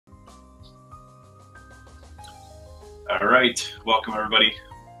All right, welcome everybody.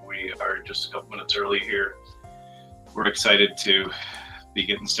 We are just a couple minutes early here. We're excited to be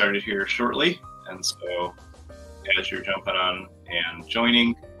getting started here shortly. And so as you're jumping on and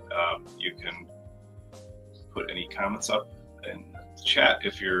joining, you can put any comments up in the chat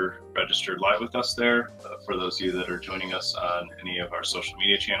if you're registered live with us there. For those of you that are joining us on any of our social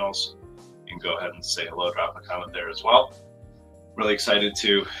media channels, you can go ahead and say hello, drop a comment there as well. Really excited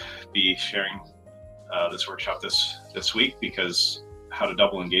to be sharing this workshop this week, because how to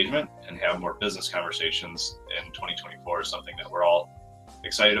double engagement and have more business conversations in 2024 is something that we're all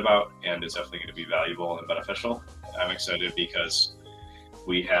excited about and is definitely going to be valuable and beneficial. I'm excited because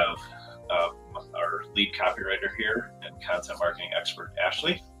we have our lead copywriter here and content marketing expert,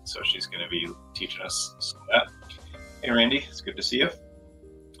 Ashley. So she's going to be teaching us some of that. Hey, Randy, it's good to see you.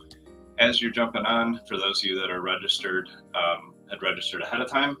 As you're jumping on, for those of you that are registered, had registered ahead of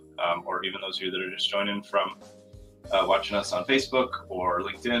time, or even those of you that are just joining from watching us on Facebook or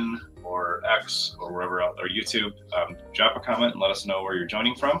LinkedIn or X or wherever else, or YouTube, drop a comment and let us know where you're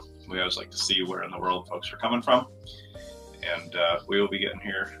joining from. We always like to see where in the world folks are coming from. And we will be getting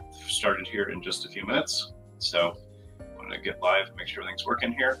started here in just a few minutes. So I'm going to get live and make sure everything's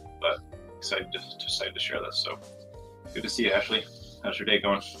working here, but excited to share this. So good to see you, Ashley. How's your day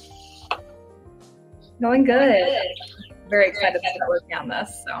going? Going good. Very excited to start working on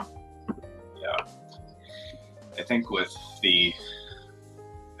this. So yeah, I think with the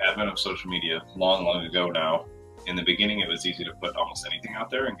advent of social media long ago now, in the beginning it was easy to put almost anything out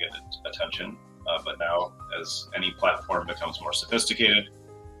there and get attention, but now as any platform becomes more sophisticated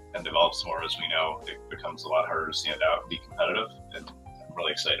and develops more, as we know, it becomes a lot harder to stand out and be competitive. And I'm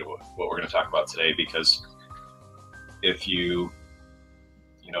really excited what we're going to talk about today, because if you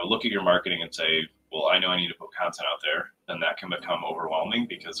look at your marketing and say, well, I know I need to put content out there, then that can become overwhelming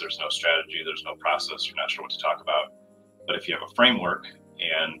because there's no strategy, there's no process, you're not sure what to talk about. But if you have a framework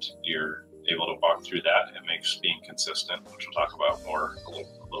and you're able to walk through that, it makes being consistent, which we'll talk about more a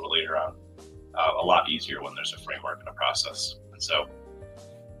little later on, a lot easier when there's a framework and a process. And so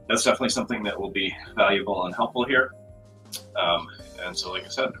that's definitely something that will be valuable and helpful here. And so, like I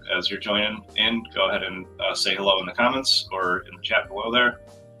said, as you're joining in, go ahead and say hello in the comments or in the chat below there.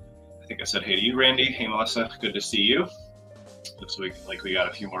 I think I said hey to you, Randy. Hey, Melissa, good to see you. Looks like we got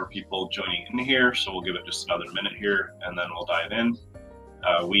a few more people joining in here, so we'll give it just another minute here, and then we'll dive in.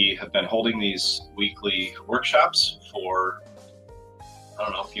 We have been holding these weekly workshops for, I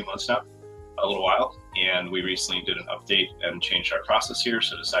don't know, a few months now, a little while, and we recently did an update and changed our process here,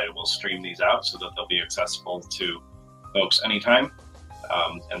 so decided we'll stream these out so that they'll be accessible to folks anytime,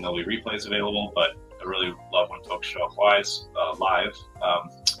 and there'll be replays available, but I really love when folks show up live,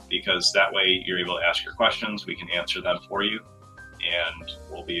 because that way you're able to ask your questions, we can answer them for you, and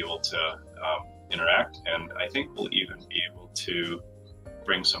we'll be able to interact. And I think we'll even be able to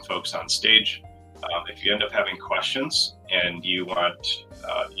bring some folks on stage. If you end up having questions and you want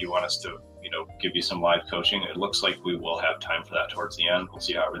us to give you some live coaching, it looks like we will have time for that towards the end. We'll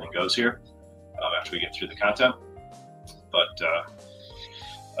see how everything goes here after we get through the content. But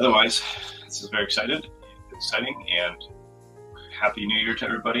otherwise, this is very exciting, and Happy New Year to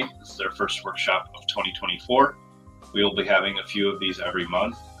everybody. This is our first workshop of 2024. We will be having a few of these every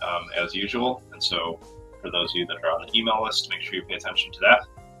month, as usual. And so for those of you that are on the email list, make sure you pay attention to that.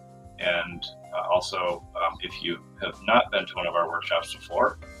 And also, if you have not been to one of our workshops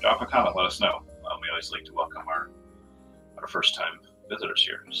before, drop a comment, let us know. We always like to welcome our first-time visitors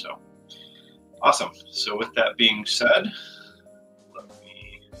here. So awesome. So with that being said, let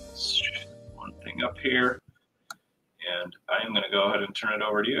me share one thing up here. And I am going to go ahead and turn it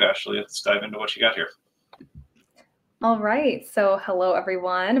over to you, Ashley. Let's dive into what you got here. all right. So hello,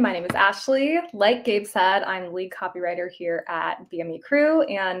 everyone. My name is Ashley. Like Gabe said, I'm lead copywriter here at BME Crew.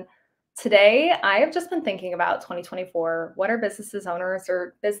 And today I have just been thinking about 2024. What are businesses owners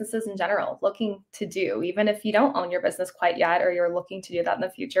or businesses in general looking to do? Even if you don't own your business quite yet, or you're looking to do that in the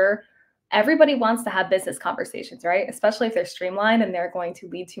future, everybody wants to have business conversations, right? Especially if they're streamlined and they're going to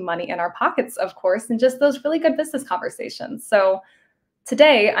lead to money in our pockets, of course, and just those really good business conversations. So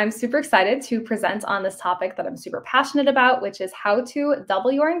today, I'm super excited to present on this topic that I'm super passionate about, which is how to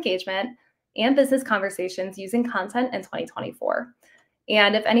double your engagement and business conversations using content in 2024.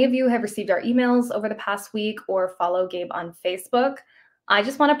 And if any of you have received our emails over the past week or follow Gabe on Facebook, I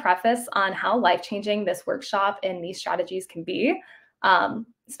just want to preface on how life-changing this workshop and these strategies can be.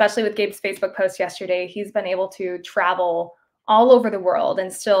 Especially with Gabe's Facebook post yesterday, he's been able to travel all over the world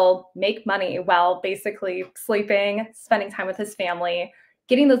and still make money while basically sleeping, spending time with his family,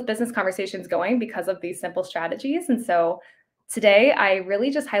 getting those business conversations going because of these simple strategies. And so today, I really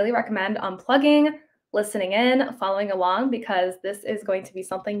just highly recommend unplugging, listening in, following along, because this is going to be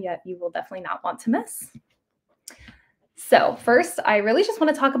something that you will definitely not want to miss. So first, I really just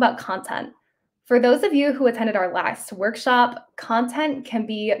want to talk about content. For those of you who attended our last workshop, content can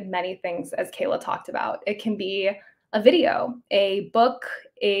be many things, as Kayla talked about. It can be a video, a book,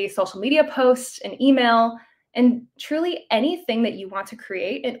 a social media post, an email, and truly anything that you want to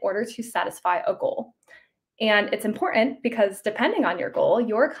create in order to satisfy a goal. And it's important because depending on your goal,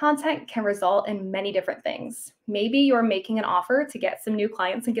 your content can result in many different things. Maybe you're making an offer to get some new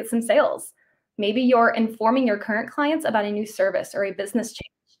clients and get some sales. Maybe you're informing your current clients about a new service or a business change.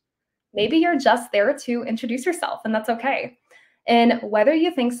 Maybe you're just there to introduce yourself, and that's okay. And whether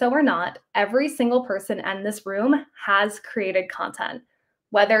you think so or not, every single person in this room has created content,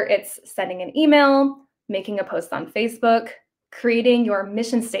 whether it's sending an email, making a post on Facebook, creating your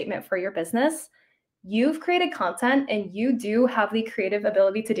mission statement for your business. You've created content and you do have the creative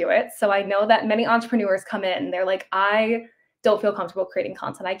ability to do it. So I know that many entrepreneurs come in, they're like, I don't feel comfortable creating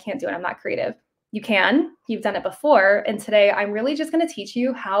content. I can't do it. I'm not creative. You can, you've done it before. And today I'm really just going to teach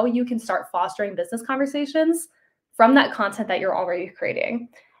you how you can start fostering business conversations from that content that you're already creating.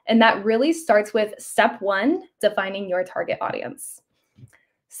 And that really starts with step one, defining your target audience.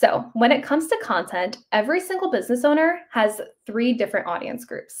 So when it comes to content, every single business owner has 3 different audience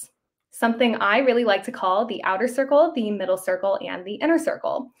groups. Something I really like to call the outer circle, the middle circle, and the inner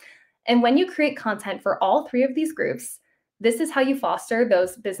circle. And when you create content for all 3 of these groups, this is how you foster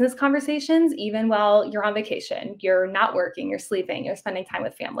those business conversations, even while you're on vacation, you're not working, you're sleeping, you're spending time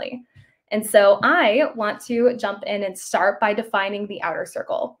with family. And so I want to jump in and start by defining the outer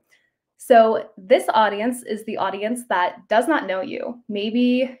circle. So this audience is the audience that does not know you.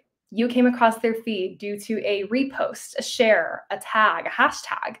 Maybe you came across their feed due to a repost, a share, a tag, a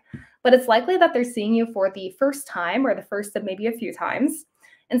hashtag, but it's likely that they're seeing you for the first time or the first of maybe a few times.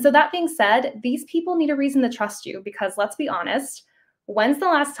 And so that being said, these people need a reason to trust you because let's be honest, when's the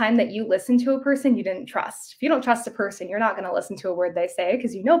last time that you listened to a person you didn't trust? If you don't trust a person, you're not going to listen to a word they say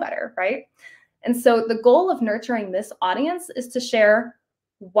because you know better, right? And so the goal of nurturing this audience is to share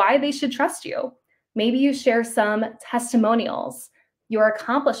why they should trust you. Maybe you share some testimonials, your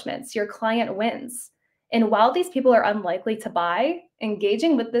accomplishments, your client wins. And while these people are unlikely to buy,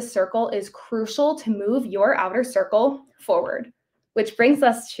 engaging with this circle is crucial to move your outer circle forward, which brings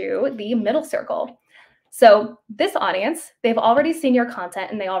us to the middle circle. So this audience, they've already seen your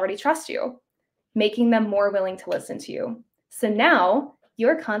content and they already trust you, making them more willing to listen to you. So now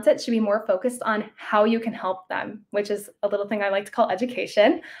your content should be more focused on how you can help them, which is a little thing I like to call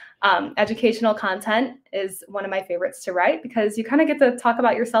education. Educational content is one of my favorites to write because you kind of get to talk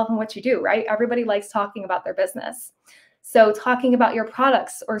about yourself and what you do, right? Everybody likes talking about their business. So talking about your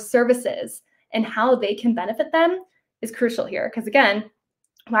products or services and how they can benefit them is crucial here. Because again,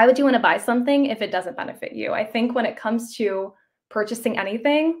 why would you want to buy something if it doesn't benefit you? I think when it comes to purchasing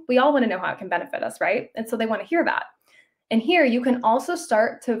anything, we all want to know how it can benefit us, right? And so they want to hear that. And here you can also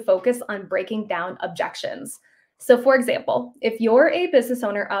start to focus on breaking down objections. So for example, if you're a business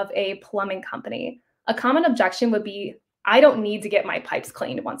owner of a plumbing company, a common objection would be, I don't need to get my pipes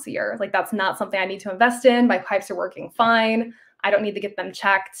cleaned once a year. Like that's not something I need to invest in. My pipes are working fine. I don't need to get them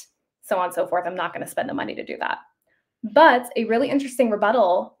checked, so on and so forth. I'm not going to spend the money to do that. But a really interesting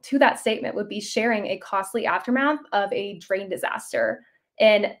rebuttal to that statement would be sharing a costly aftermath of a drain disaster.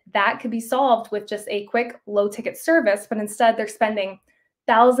 And that could be solved with just a quick low ticket service, but instead they're spending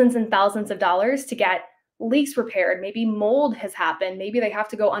thousands and thousands of dollars to get leaks repaired. Maybe mold has happened. Maybe they have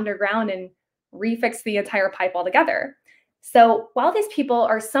to go underground and refix the entire pipe altogether. So while these people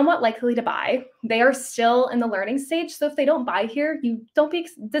are somewhat likely to buy, they are still in the learning stage. So if they don't buy here, you don't be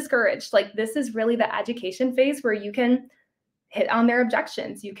discouraged. Like this is really the education phase where you can hit on their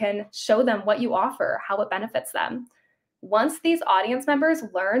objections. You can show them what you offer, how it benefits them. Once these audience members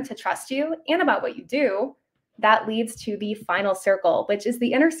learn to trust you and about what you do, that leads to the final circle, which is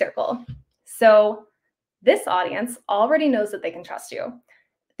the inner circle. So this audience already knows that they can trust you.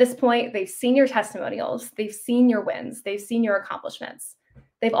 At this point, they've seen your testimonials, they've seen your wins, they've seen your accomplishments.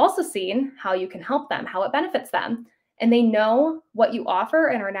 They've also seen how you can help them, how it benefits them, and they know what you offer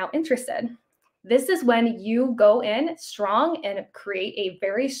and are now interested. This is when you go in strong and create a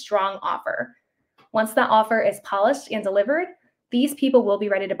very strong offer. Once that offer is polished and delivered, these people will be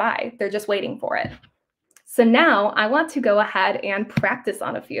ready to buy. They're just waiting for it. So now I want to go ahead and practice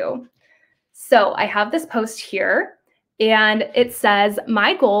on a few. So I have this post here and it says,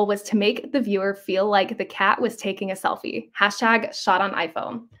 my goal was to make the viewer feel like the cat was taking a selfie. Hashtag shot on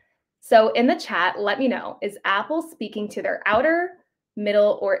iPhone. So in the chat, let me know, is Apple speaking to their outer,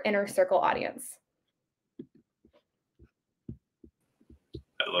 middle, or inner circle audience?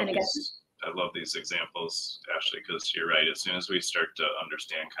 I love I love these examples, Ashley, because you're right. As soon as we start to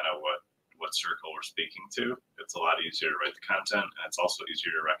understand kind of what circle we're speaking to, it's a lot easier to write the content, and it's also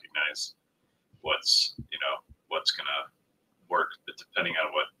easier to recognize what's gonna work, but depending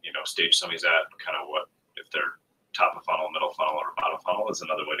on what stage somebody's at, kind of what, if they're top of funnel, middle funnel, or bottom funnel, is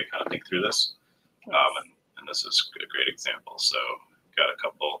another way to kind of think through this. And this is a great example. So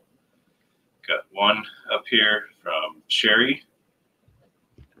got one up here from Sherry,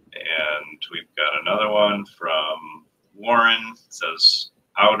 and we've got another one from Warren. It says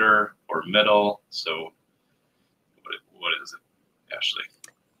outer or middle. So what is it, Ashley?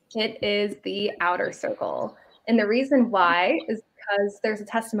 It is the outer circle. And the reason why is because there's a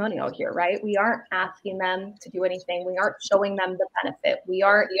testimonial here, right? We aren't asking them to do anything. We aren't showing them the benefit. We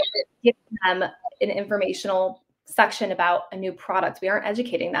aren't giving them an informational section about a new product. We aren't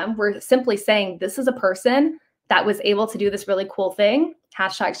educating them. We're simply saying, this is a person that was able to do this really cool thing,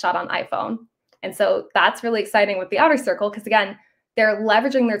 hashtag shot on iPhone. And so that's really exciting with the outer circle, because again, they're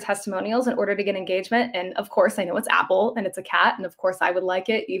leveraging their testimonials in order to get engagement. And of course, I know it's Apple and it's a cat. And of course, I would like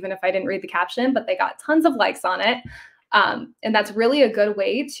it even if I didn't read the caption, but they got tons of likes on it. And that's really a good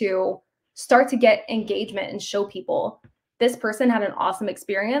way to start to get engagement and show people this person had an awesome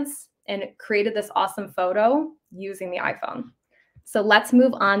experience and created this awesome photo using the iPhone. So let's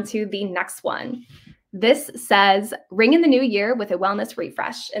move on to the next one. This says, ring in the new year with a wellness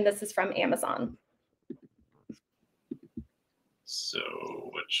refresh. And this is from Amazon. So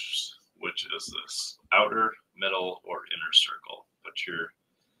which is this? Outer, middle, or inner circle? Put your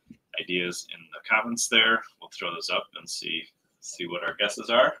ideas in the comments there. We'll throw those up and see what our guesses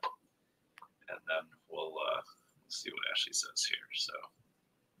are. And then we'll see what Ashley says here. So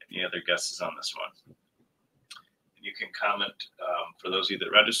any other guesses on this one? And you can comment for those of you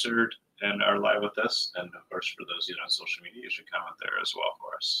that registered and are live with us. And of course, for those of you on social media, you should comment there as well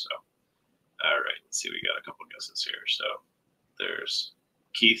for us. So, all right, let's see, we got a couple guesses here. So there's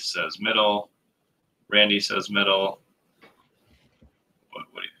Keith says middle, Randy says middle,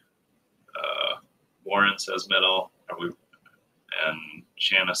 Warren says middle, and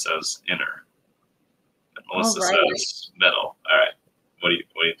Shanna says inner, and Melissa says middle. All right, what do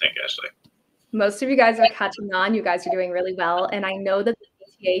you think, Ashley? Most of you guys are catching on. You guys are doing really well, and I know that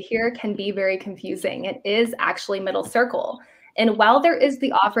the ETA here can be very confusing. It is actually middle circle, and while there is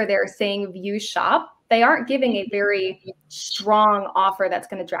the offer there saying view shop, they aren't giving a very strong offer that's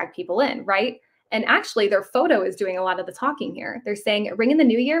going to drag people in, right? And actually, their photo is doing a lot of the talking here. They're saying, ring in the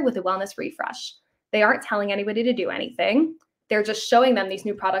new year with a wellness refresh. They aren't telling anybody to do anything. They're just showing them these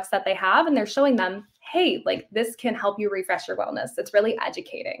new products that they have, and they're showing them, hey, like this can help you refresh your wellness. It's really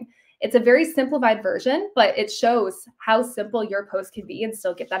educating. It's a very simplified version, but it shows how simple your post can be and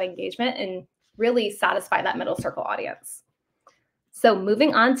still get that engagement and really satisfy that middle circle audience. So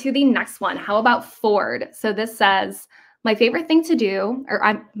moving on to the next one, how about Ford? So this says, my favorite thing to do,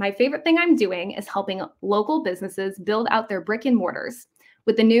 my favorite thing I'm doing is helping local businesses build out their brick and mortars.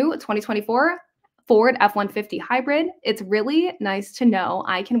 With the new 2024 Ford F-150 hybrid, it's really nice to know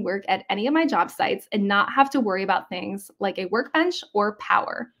I can work at any of my job sites and not have to worry about things like a workbench or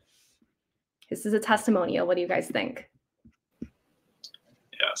power. This is a testimonial. What do you guys think?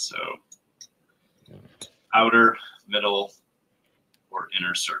 Yeah, so outer, middle, or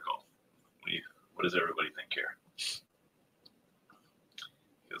inner circle? What does everybody think here?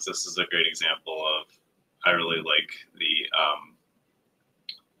 Because this is a great example of, I really like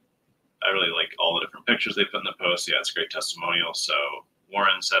all the different pictures they put in the post. Yeah, it's a great testimonial. So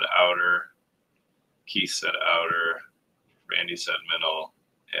Warren said outer, Keith said outer, Randy said middle,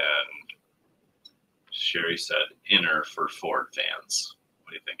 and Sherry said inner for Ford fans.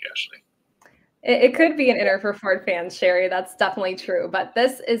 What do you think, Ashley? It could be an inner for Ford fans, Sherry. That's definitely true. But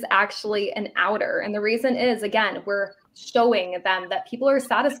this is actually an outer. And the reason is, again, we're showing them that people are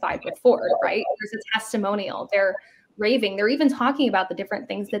satisfied with Ford, right? There's a testimonial. They're raving. They're even talking about the different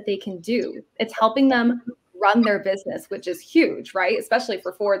things that they can do. It's helping them run their business, which is huge, right? Especially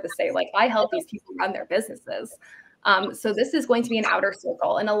for Ford to say, like, I help these people run their businesses. So this is going to be an outer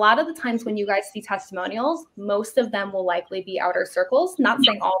circle. And a lot of the times when you guys see testimonials, most of them will likely be outer circles. Not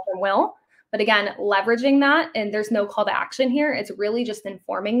saying all of them will. But again, leveraging that, and there's no call to action here. It's really just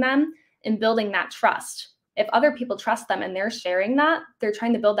informing them and building that trust. If other people trust them and they're sharing that, they're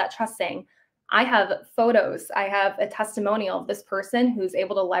trying to build that trust saying, I have photos, I have a testimonial of this person who's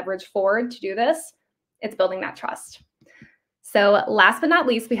able to leverage Ford to do this. It's building that trust. So last but not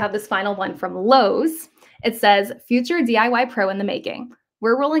least, we have this final one from Lowe's. It says, future DIY pro in the making.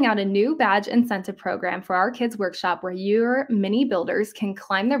 We're rolling out a new badge incentive program for our kids' workshop where your mini builders can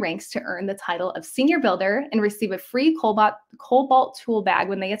climb the ranks to earn the title of senior builder and receive a free Cobalt tool bag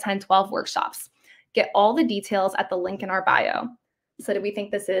when they attend 12 workshops. Get all the details at the link in our bio. So do we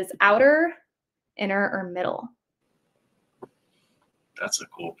think this is outer, inner, or middle? That's a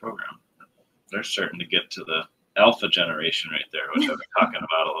cool program. They're starting to get to the alpha generation right there, which I've been talking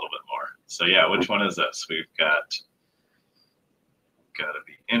about a little bit more. So yeah, which one is this? We've got to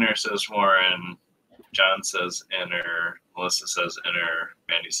be inner, says Warren. John says inner. Melissa says inner.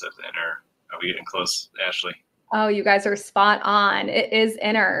 Mandy says inner. Are we getting close, Ashley? Oh, you guys are spot on. It is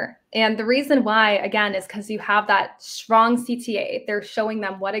inner. And the reason why, again, is because you have that strong CTA. They're showing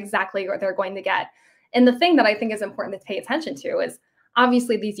them what exactly they're going to get. And the thing that I think is important to pay attention to is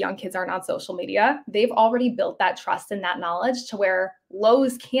obviously these young kids aren't on social media. They've already built that trust and that knowledge to where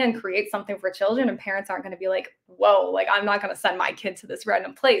Lowe's can create something for children and parents aren't going to be like, whoa, like I'm not going to send my kid to this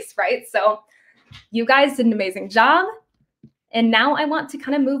random place, right? So you guys did an amazing job. And now I want to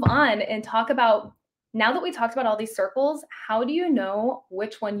kind of move on and talk about, now that we talked about all these circles, how do you know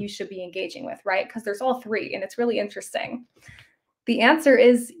which one you should be engaging with, right? Because there's all three and it's really interesting. The answer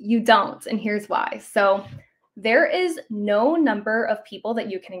is you don't, and here's why. So there is no number of people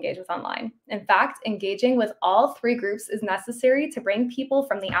that you can engage with online. In fact, engaging with all three groups is necessary to bring people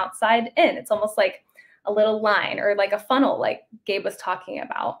from the outside in. It's almost like a little line or like a funnel, like Gabe was talking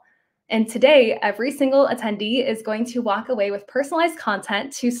about. And today, every single attendee is going to walk away with personalized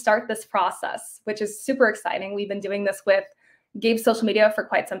content to start this process, which is super exciting. We've been doing this with Gabe's social media for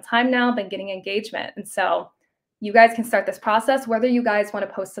quite some time now, been getting engagement. And so you guys can start this process, whether you guys want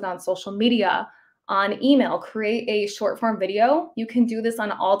to post it on social media, on email, create a short form video. You can do this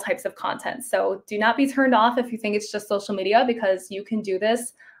on all types of content. So do not be turned off if you think it's just social media, because you can do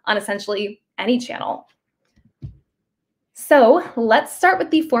this on essentially any channel. So let's start with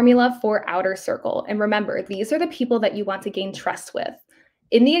the formula for outer circle. And remember, these are the people that you want to gain trust with.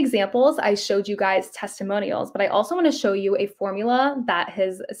 In the examples, I showed you guys testimonials, but I also want to show you a formula that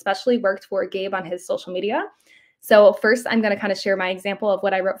has especially worked for Gabe on his social media. So first, I'm going to kind of share my example of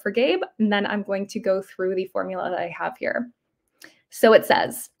what I wrote for Gabe, and then I'm going to go through the formula that I have here. So it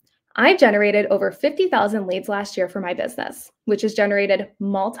says, I generated over 50,000 leads last year for my business, which has generated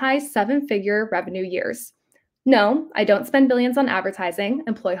multi-seven-figure revenue years. No, I don't spend billions on advertising,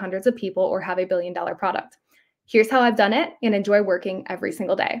 employ hundreds of people, or have a billion-dollar product. Here's how I've done it and enjoy working every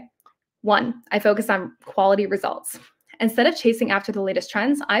single day. 1, I focus on quality results. Instead of chasing after the latest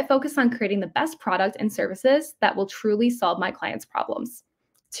trends, I focus on creating the best product and services that will truly solve my clients' problems.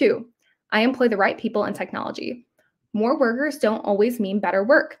 2, I employ the right people and technology. More workers don't always mean better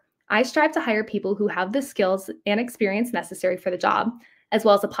work. I strive to hire people who have the skills and experience necessary for the job, as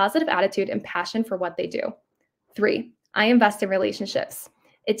well as a positive attitude and passion for what they do. 3, I invest in relationships.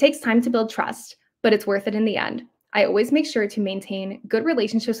 It takes time to build trust, but it's worth it in the end. I always make sure to maintain good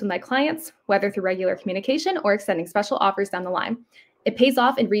relationships with my clients, whether through regular communication or extending special offers down the line. It pays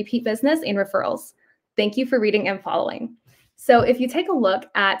off in repeat business and referrals. Thank you for reading and following. So if you take a look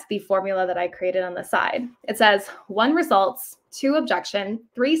at the formula that I created on the side, it says 1 results, 2 objection,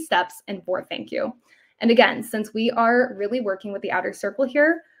 3 steps, and 4 thank you. And again, since we are really working with the outer circle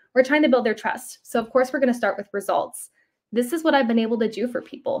here, we're trying to build their trust. So of course, we're going to start with results. This is what I've been able to do for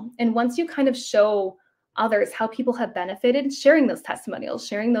people. And once you kind of show others how people have benefited, sharing those testimonials,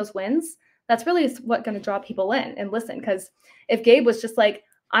 sharing those wins, that's really what's going to draw people in and listen. Because if Gabe was just like,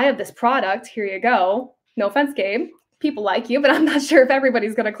 I have this product, here you go. No offense, Gabe, people like you, but I'm not sure if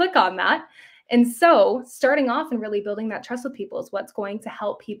everybody's going to click on that. And so starting off and really building that trust with people is what's going to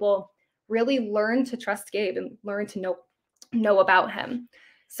help people really learn to trust Gabe and learn to know about him.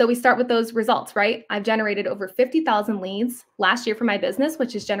 So we start with those results, right? I've generated over 50,000 leads last year for my business,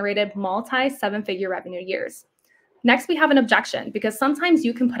 which has generated multi-seven-figure revenue years. Next, we have an objection, because sometimes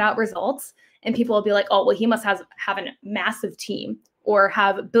you can put out results and people will be like, oh, well, he must have a massive team or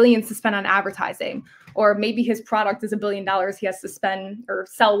have billions to spend on advertising, or maybe his product is $1 billion. He has to spend or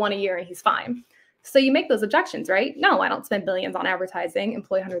sell 1 a year and he's fine. So you make those objections, right? No, I don't spend billions on advertising,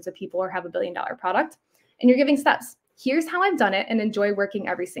 employ hundreds of people, or have $1 billion product. And you're giving steps. Here's how I've done it and enjoy working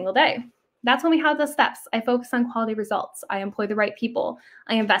every single day. That's when we have the steps. I focus on quality results. I employ the right people.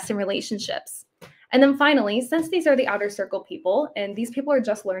 I invest in relationships. And then finally, since these are the outer circle people and these people are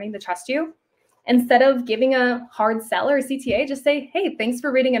just learning to trust you, instead of giving a hard sell or a CTA, just say, hey, thanks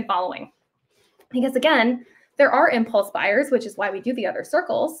for reading and following. Because again, there are impulse buyers, which is why we do the other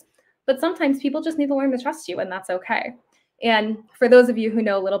circles, but sometimes people just need to learn to trust you, and that's okay. And for those of you who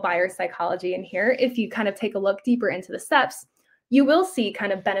know a little buyer psychology in here, if you kind of take a look deeper into the steps, you will see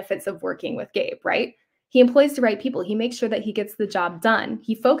kind of benefits of working with Gabe, right? He employs the right people. He makes sure that he gets the job done.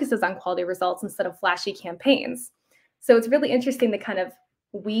 He focuses on quality results instead of flashy campaigns. So it's really interesting to kind of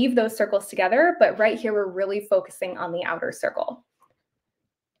weave those circles together, but right here, we're really focusing on the outer circle.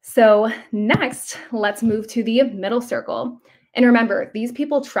 So next, let's move to the middle circle. And remember, these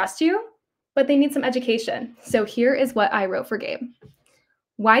people trust you, but they need some education. So here is what I wrote for Gabe.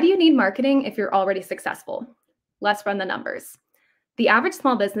 Why do you need marketing if you're already successful? Let's run the numbers. The average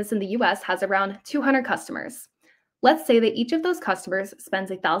small business in the US has around 200 customers. Let's say that each of those customers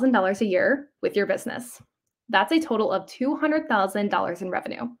spends $1,000 a year with your business. That's a total of $200,000 in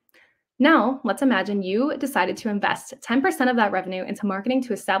revenue. Now, let's imagine you decided to invest 10% of that revenue into marketing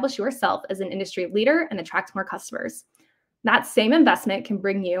to establish yourself as an industry leader and attract more customers. That same investment can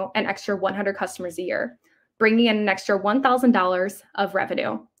bring you an extra 100 customers a year, bringing in an extra $1,000 of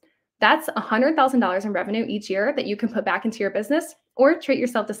revenue. That's $100,000 in revenue each year that you can put back into your business or treat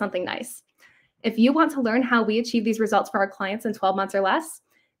yourself to something nice. If you want to learn how we achieve these results for our clients in 12 months or less,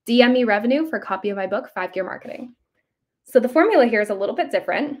 DM me revenue for a copy of my book, 5-Gear Marketing. So the formula here is a little bit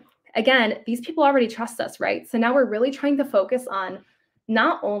different. Again, these people already trust us, right? So now we're really trying to focus on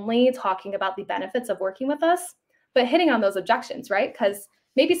not only talking about the benefits of working with us, but hitting on those objections, right? Because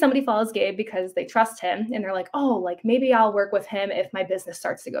maybe somebody follows Gabe because they trust him and they're like, oh, like maybe I'll work with him if my business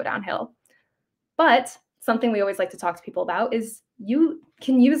starts to go downhill. But something we always like to talk to people about is you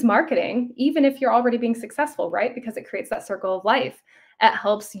can use marketing even if you're already being successful, right? Because it creates that circle of life. It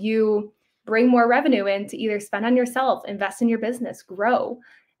helps you bring more revenue in to either spend on yourself, invest in your business, grow.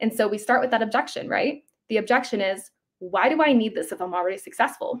 And so we start with that objection, right? The objection is, why do I need this if I'm already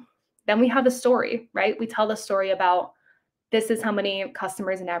successful? Then we have the story, right? We tell the story about this is how many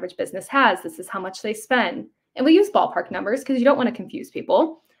customers an average business has. This is how much they spend. And we use ballpark numbers because you don't want to confuse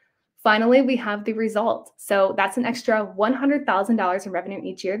people. Finally, we have the result. So that's an extra $100,000 in revenue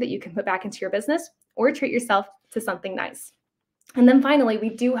each year that you can put back into your business or treat yourself to something nice. And then finally, we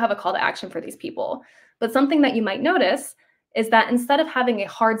do have a call to action for these people. But something that you might notice is that instead of having a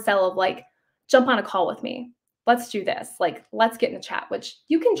hard sell of like, jump on a call with me, let's do this, like, let's get in a chat, which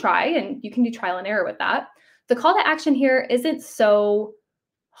you can try and you can do trial and error with that. The call to action here isn't so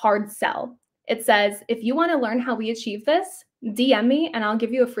hard sell. It says, if you want to learn how we achieve this, DM me and I'll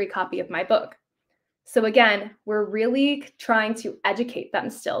give you a free copy of my book. So again, we're really trying to educate them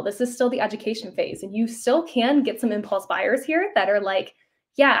still. This is still the education phase, and you still can get some impulse buyers here that are like,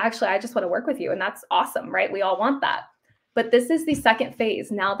 yeah, actually, I just want to work with you. And that's awesome, right? We all want that. But this is the second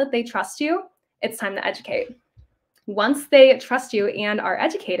phase. Now that they trust you, it's time to educate. Once they trust you and are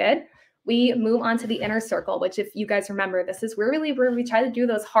educated, we move on to the inner circle, which if you guys remember, this is really where we try to do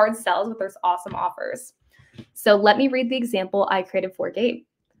those hard sells with those awesome offers. So let me read the example I created for Gabe.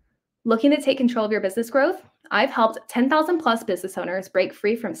 Looking to take control of your business growth? I've helped 10,000 plus business owners break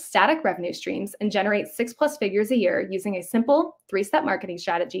free from static revenue streams and generate 6+ figures a year using a simple 3-step marketing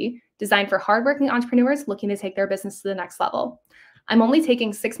strategy designed for hardworking entrepreneurs looking to take their business to the next level. I'm only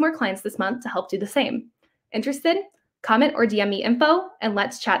taking 6 more clients this month to help do the same. Interested? Comment or DM me info and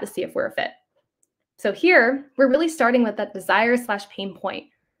let's chat to see if we're a fit. So here, we're really starting with that desire/pain point,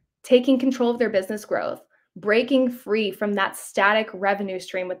 taking control of their business growth, breaking free from that static revenue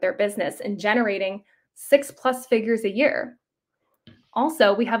stream with their business and generating 6+ figures a year.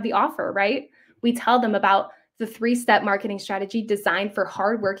 Also, we have the offer, right? We tell them about the 3-step marketing strategy designed for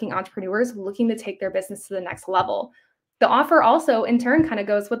hardworking entrepreneurs looking to take their business to the next level. The offer also, in turn, kind of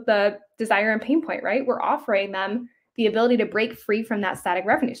goes with the desire and pain point, right? We're offering them the ability to break free from that static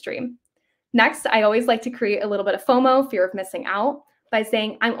revenue stream. Next, I always like to create a little bit of FOMO, fear of missing out, by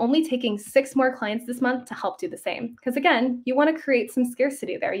saying, I'm only taking 6 more clients this month to help do the same. Because again, you want to create some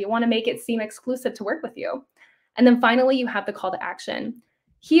scarcity there. You want to make it seem exclusive to work with you. And then finally, you have the call to action.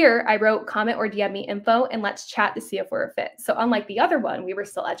 Here, I wrote comment or DM me info and let's chat to see if we're a fit. So unlike the other one, we were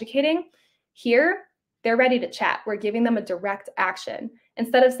still educating. Here, they're ready to chat. We're giving them a direct action.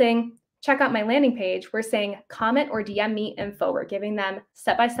 Instead of saying, check out my landing page, we're saying comment or DM me info. We're giving them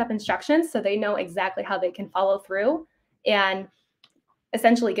step-by-step instructions so they know exactly how they can follow through and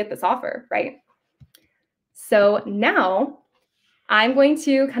essentially get this offer, right? So now I'm going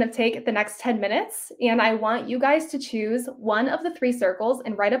to kind of take the next 10 minutes and I want you guys to choose one of the 3 circles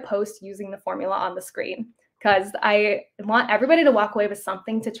and write a post using the formula on the screen, because I want everybody to walk away with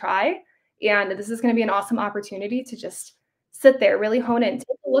something to try. And this is going to be an awesome opportunity to just sit there, really hone in, take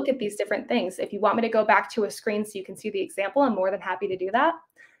a look at these different things. If you want me to go back to a screen so you can see the example, I'm more than happy to do that.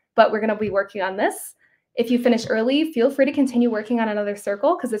 But we're going to be working on this. If you finish early, feel free to continue working on another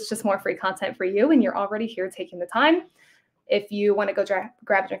circle because it's just more free content for you and you're already here taking the time. If you want to go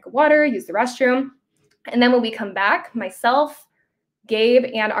grab a drink of water, use the restroom. And then when we come back, myself,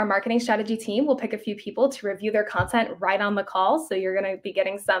 Gabe and our marketing strategy team will pick a few people to review their content right on the call. So you're going to be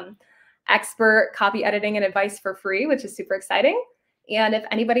getting some expert copy editing and advice for free, which is super exciting. And if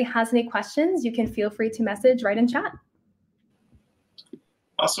anybody has any questions, you can feel free to message right in chat.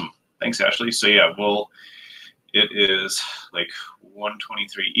 Awesome. Thanks, Ashley. So yeah, it is like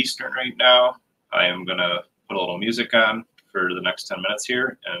 1:23 Eastern right now. I am going to put a little music on for the next 10 minutes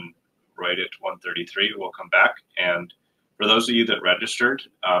here, and right at 1:33, we'll come back. And for those of you that registered,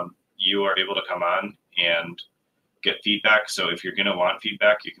 you are able to come on and get feedback. So if you're going to want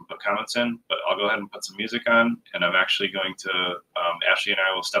feedback, you can put comments in, but I'll go ahead and put some music on. And I'm actually going to, Ashley and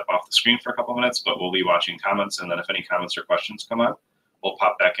I will step off the screen for a couple minutes, but we'll be watching comments. And then if any comments or questions come up, we'll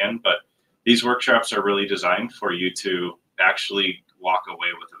pop back in. But these workshops are really designed for you to actually walk away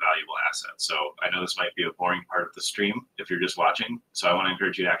with a valuable asset. So I know this might be a boring part of the stream if you're just watching. So I want to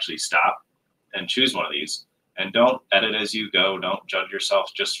encourage you to actually stop and choose one of these. And don't edit as you go. Don't judge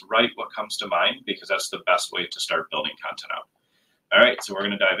yourself. Just write what comes to mind, because that's the best way to start building content out. All right, so we're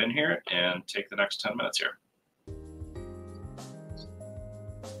going to dive in here and take the next 10 minutes here.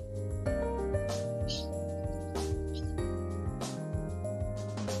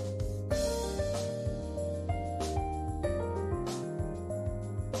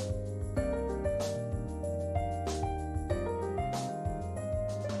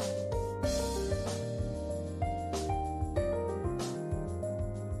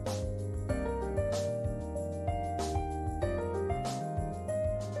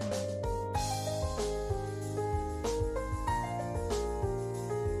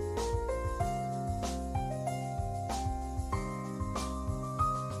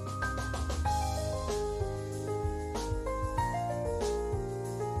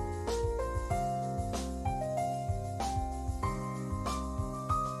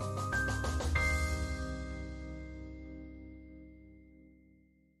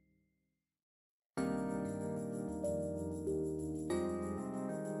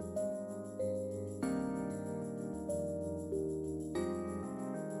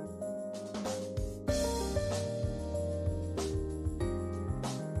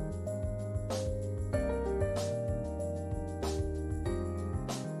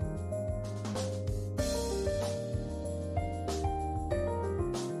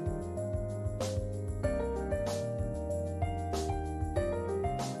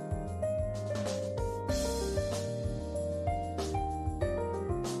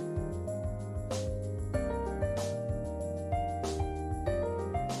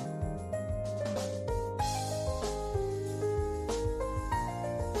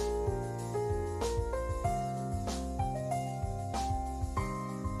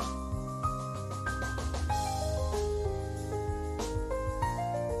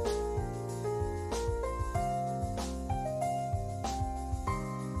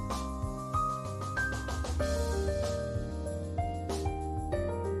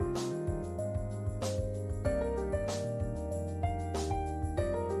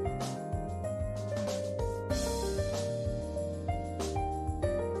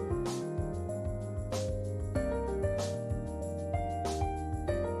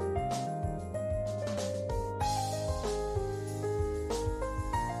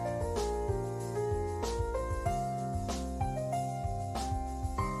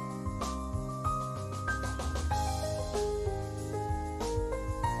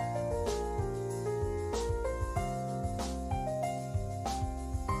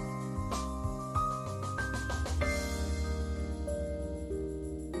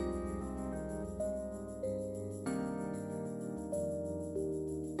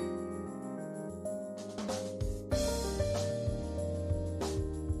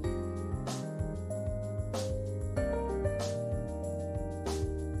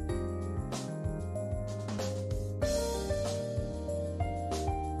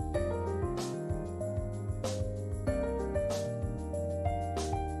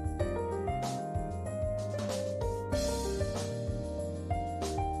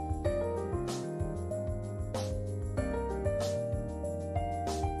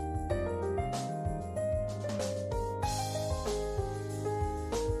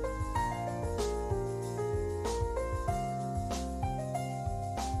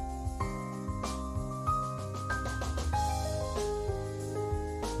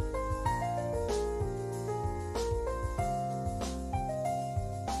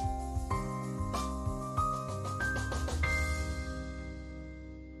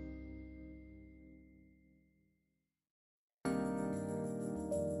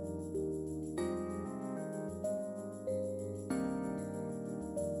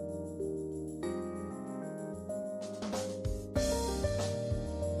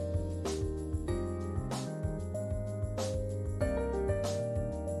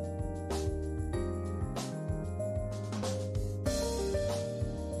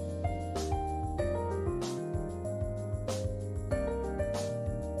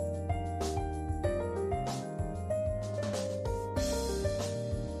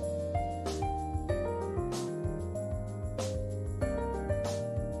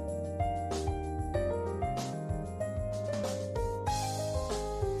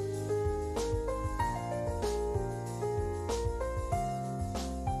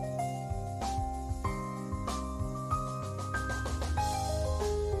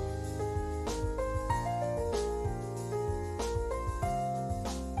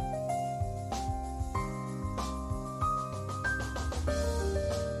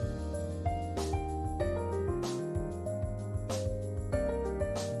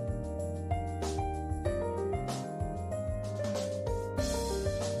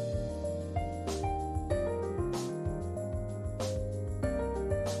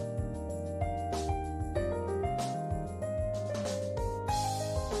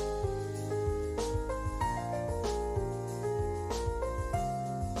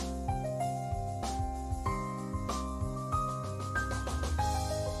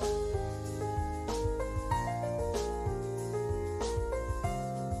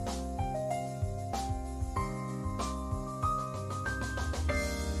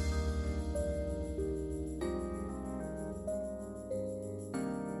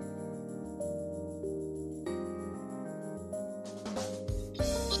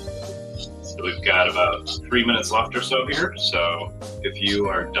 We've got about 3 minutes left or so here. So if you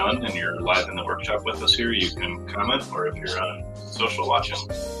are done and you're live in the workshop with us here, you can comment, or if you're on social watching,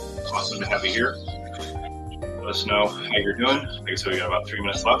 awesome to have you here. Let us know how you're doing. Like I said, we got about 3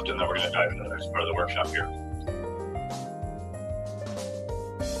 minutes left, and then we're going to dive into the next part of the workshop here.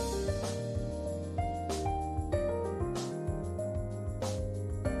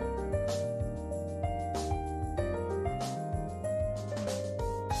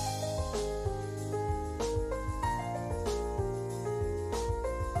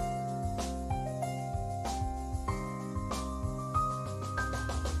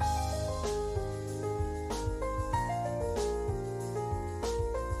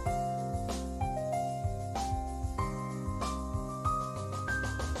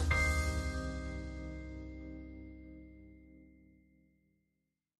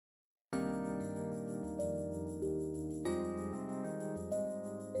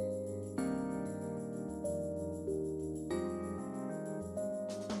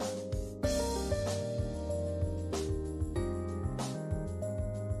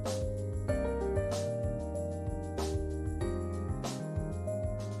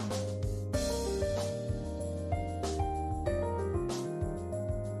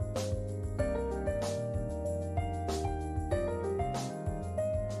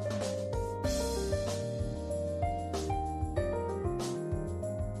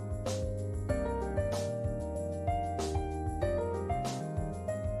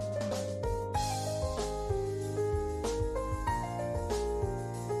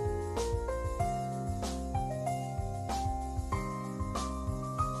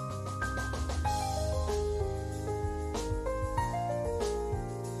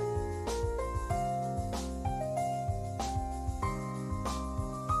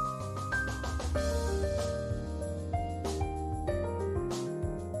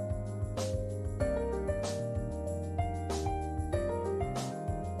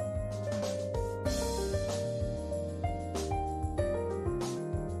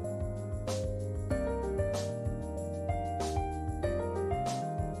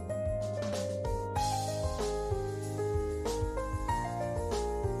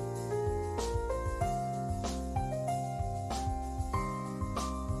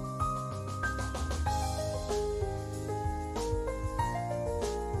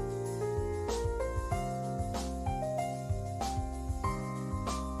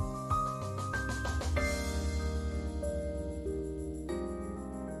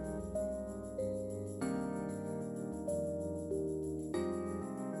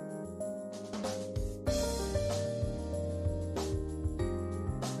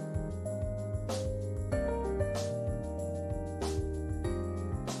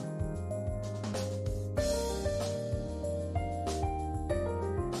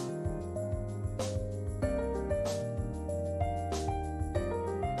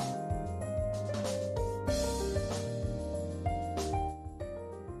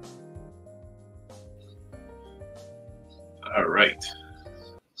 All right,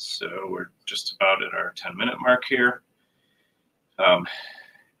 so we're just about at our 10-minute mark here. And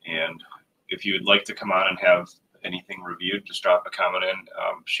if you would like to come on and have anything reviewed, just drop a comment in.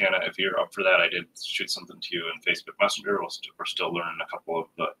 Shanna, if you're up for that, I did shoot something to you in Facebook Messenger. We're still learning a couple of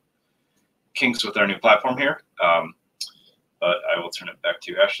the kinks with our new platform here. But I will turn it back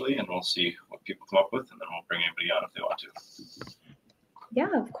to you, Ashley, and we'll see what people come up with, and then we'll bring anybody on if they want to. Yeah,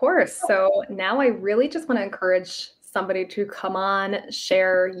 of course. So now I really just want to encourage somebody to come on,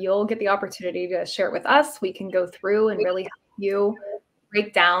 share. You'll get the opportunity to share it with us. We can go through and really help you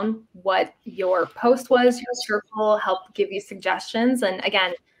break down what your post was, your circle, help give you suggestions. And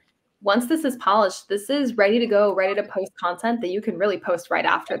again, once this is polished, this is ready to go, ready to post content that you can really post right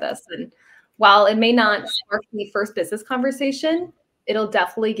after this. And while it may not spark the first business conversation, it'll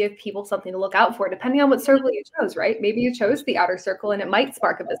definitely give people something to look out for, depending on what circle you chose, right? Maybe you chose the outer circle and it might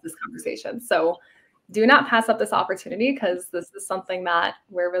spark a business conversation. So do not pass up this opportunity, because this is something that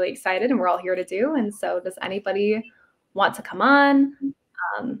we're really excited and we're all here to do. And so does anybody want to come on?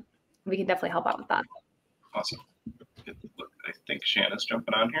 We can definitely help out with that. Awesome. Look, I think Shanna's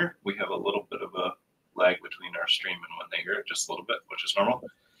jumping on here. We have a little bit of a lag between our stream and when they hear it, just a little bit, which is normal.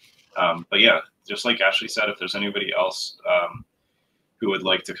 But yeah, just like Ashley said, if there's anybody else who would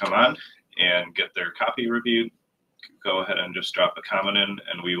like to come on and get their copy reviewed, go ahead and just drop a comment in,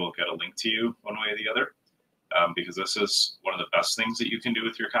 and we will get a link to you one way or the other, because this is one of the best things that you can do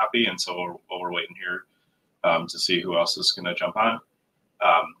with your copy. And so while we're waiting here to see who else is going to jump on,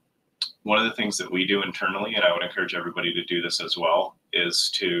 one of the things that we do internally, and I would encourage everybody to do this as well,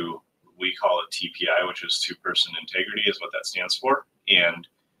 is we call it TPI, which is two-person integrity, is what that stands for. And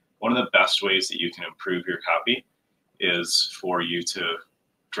one of the best ways that you can improve your copy is for you to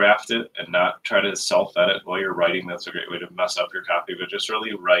draft it and not try to self-edit while you're writing. That's a great way to mess up your copy, but just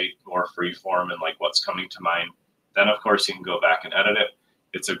really write more free form and like what's coming to mind. Then of course you can go back and edit it.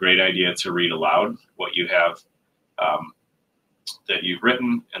 It's a great idea to read aloud what you have that you've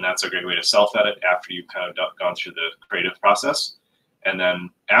written, and that's a great way to self-edit after you've kind of gone through the creative process. And then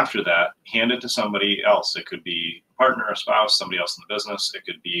after that, hand it to somebody else. It could be a partner, a spouse, somebody else in the business. It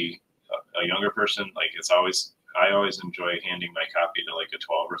could be a younger person. Like I always enjoy handing my copy to like a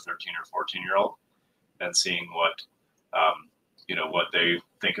 12 or 13 or 14-year-old and seeing what, what they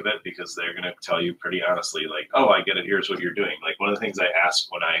think of it, because they're going to tell you pretty honestly, like, oh, I get it. Here's what you're doing. Like one of the things I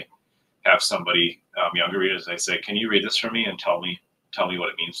ask when I have somebody younger read is I say, can you read this for me and tell me what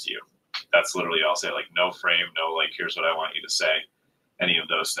it means to you? That's literally, I'll say like no frame, no, like, here's what I want you to say, any of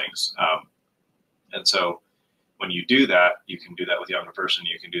those things. And so when you do that, you can do that with a younger person.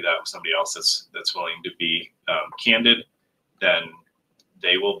 You can do that with somebody else that's willing to be candid. Then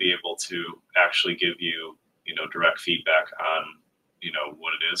they will be able to actually give you, direct feedback on,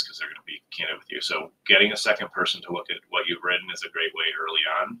 what it is, because they're going to be candid with you. So getting a second person to look at what you've written is a great way early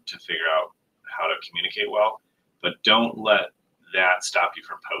on to figure out how to communicate well. But don't let that stop you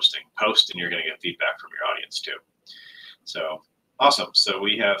from posting. Post and you're going to get feedback from your audience too. So awesome. So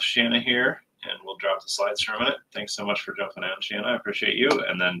we have Shanna here, and we'll drop the slides for a minute. Thanks so much for jumping on, Shanna. I appreciate you.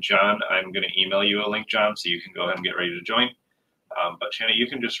 And then John, I'm going to email you a link, John, so you can go ahead and get ready to join. But Shanna, you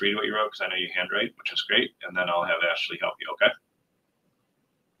can just read what you wrote, because I know you handwrite, which is great. And then I'll have Ashley help you, okay?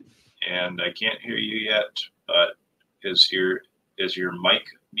 And I can't hear you yet, but is your mic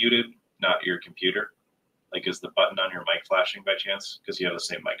muted, not your computer? Like, is the button on your mic flashing by chance? Because you have the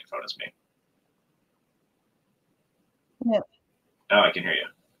same microphone as me. No. Now I can hear you.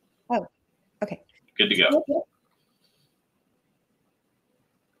 Oh, okay. Good to go.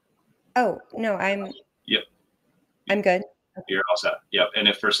 Oh, no, Yep. I'm good. You're all set. Yep. And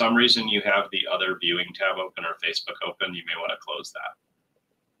if for some reason you have the other viewing tab open or Facebook open, you may want to close that,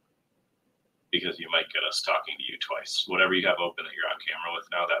 because you might get us talking to you twice. Whatever you have open that you're on camera with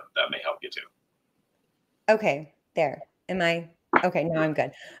now, that may help you too. Okay, there. Am I? Okay, now I'm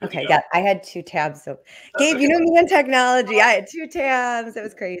good. Okay, go. yeah, I had two tabs. So, Gabe, okay. you know me in technology. I had two tabs. It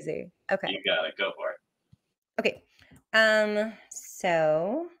was crazy. Okay. You got it. Go for it. Okay.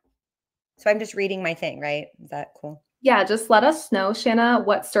 So I'm just reading my thing, right? Is that cool? Yeah, just let us know, Shanna,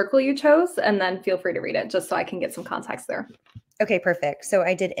 what circle you chose, and then feel free to read it just so I can get some context there. Okay, perfect. So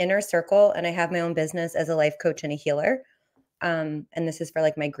I did Inner Circle, and I have my own business as a life coach and a healer. And this is for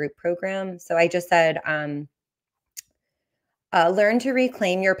like my group program. So I just said, learn to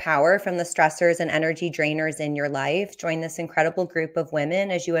reclaim your power from the stressors and energy drainers in your life. Join this incredible group of women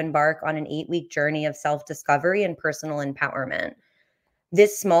as you embark on an 8-week journey of self-discovery and personal empowerment.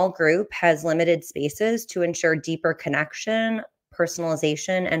 This small group has limited spaces to ensure deeper connection,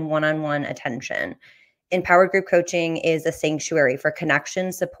 personalization, and one-on-one attention. Empowered Group Coaching is a sanctuary for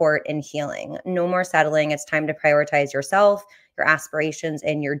connection, support, and healing. No more settling. It's time to prioritize yourself, your aspirations,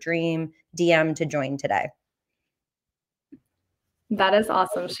 and your dream. DM to join today. That is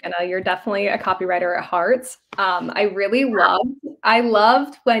awesome, Shanna. You're definitely a copywriter at heart. I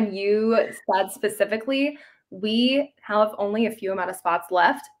loved when you said specifically, we have only a few amount of spots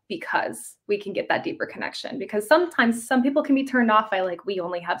left because we can get that deeper connection. Because sometimes some people can be turned off by like, we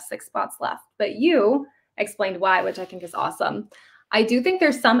only have 6 spots left, but you explained why, which I think is awesome. I do think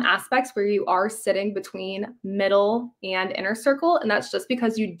there's some aspects where you are sitting between middle and inner circle, and that's just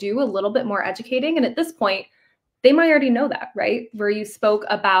because you do a little bit more educating. And at this point, they might already know that, right? Where you spoke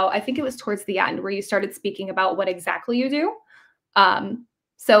about, I think it was towards the end, where you started speaking about what exactly you do.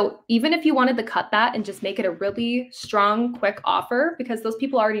 So even if you wanted to cut that and just make it a really strong, quick offer, because those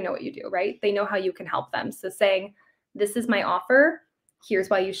people already know what you do, right? They know how you can help them. So saying, this is my offer,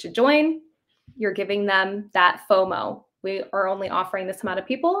 here's why you should join. You're giving them that FOMO. We are only offering this amount of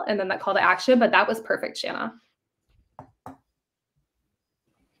people, and then that call to action, but that was perfect, Shanna.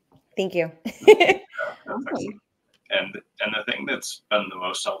 Thank you. Awesome. And the thing that's been the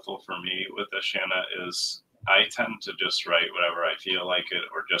most helpful for me with this, Shanna, is I tend to just write whatever I feel like it,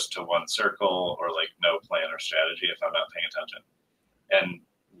 or just to one circle, or like no plan or strategy if I'm not paying attention. And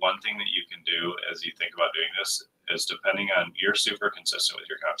one thing that you can do as you think about doing this is, depending on, you're super consistent with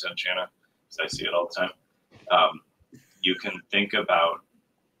your content, Shanna, because I see it all the time. You can think about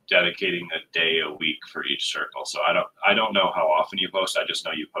dedicating a day a week for each circle. So I don't know how often you post. I just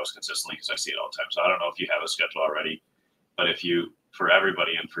know you post consistently because I see it all the time. So I don't know if you have a schedule already, but if you, for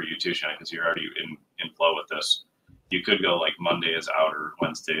everybody and for you too, Shanna, because you're already in flow with this, you could go like Monday is outer,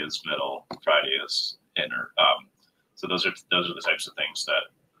 Wednesday is middle, Friday is inner. So those are the types of things that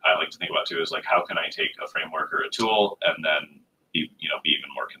I like to think about too is like, how can I take a framework or a tool and then be even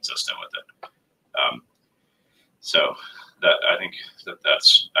more consistent with it. So that I think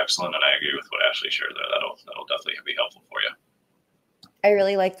that's excellent, and I agree with what Ashley shared there. That'll definitely be helpful for you. I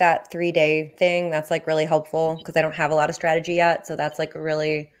really like that 3-day thing. That's like really helpful because I don't have a lot of strategy yet. So that's like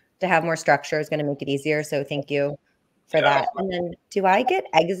really, to have more structure is going to make it easier. So thank you for that. And then do I get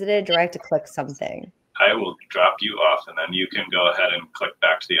exited or do I have to click something? I will drop you off and then you can go ahead and click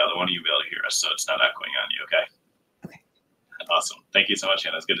back to the other one. You'll be able to hear us so it's not echoing on you. Okay. Okay. Awesome. Thank you so much,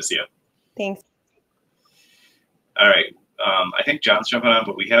 Hannah. It's good to see you. Thanks. All right. I think John's jumping on,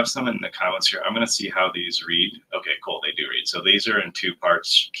 but we have some in the comments here. I'm going to see how these read. Okay, cool. They do read. So these are in 2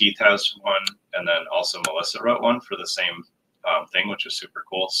 parts. Keith has one, and then also Melissa wrote one for the same thing, which is super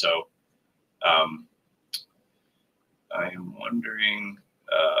cool. So I am wondering.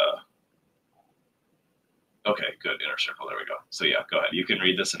 Okay, good. Inner circle. There we go. So yeah, go ahead. You can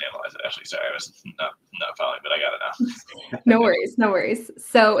read this and analyze it. Actually, sorry, I was not following, but I got it now. No worries, no worries.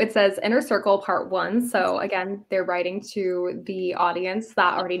 So it says Inner Circle Part 1. So again, they're writing to the audience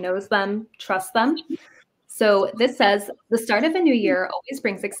that already knows them, trusts them. So this says, the start of a new year always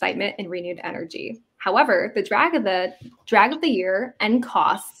brings excitement and renewed energy. However, the drag of the year and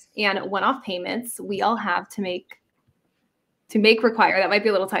costs and one-off payments we all have to make require, that might be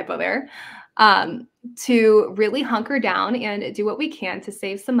a little typo there, to really hunker down and do what we can to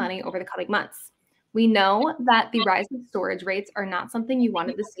save some money over the coming months. We know that the rise in storage rates are not something you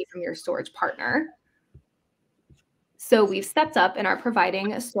wanted to see from your storage partner. So we've stepped up and are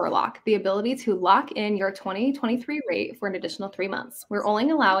providing StoreLock, the ability to lock in your 2023 rate for an additional 3 months. We're only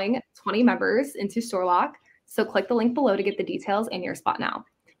allowing 20 members into StoreLock, so click the link below to get the details in your spot now.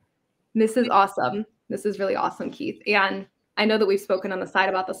 This is awesome. This is really awesome, Keith. And I know that we've spoken on the side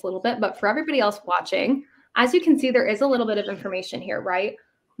about this a little bit, but for everybody else watching, as you can see, there is a little bit of information here, right?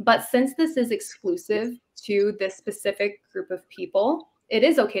 But since this is exclusive to this specific group of people, it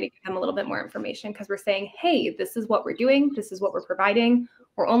is okay to give them a little bit more information because we're saying, hey, this is what we're doing. This is what we're providing.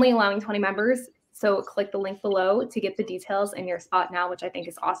 We're only allowing 20 members. So click the link below to get the details in your spot now, which I think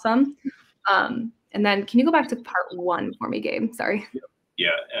is awesome. And then can you go back to Part 1 for me, Gabe? Sorry. Yeah.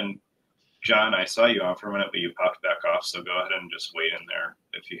 And John, I saw you on for a minute, but you popped back off. So go ahead and just wait in there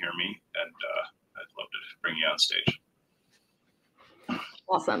if you hear me. And I'd love to bring you on stage.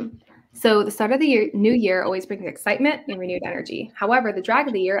 Awesome. So the start of the new year always brings excitement and renewed energy. However, the drag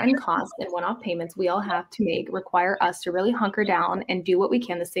of the year and costs and one-off payments we all have to make require us to really hunker down and do what we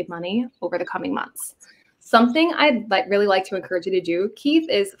can to save money over the coming months. Something I'd really like to encourage you to do, Keith,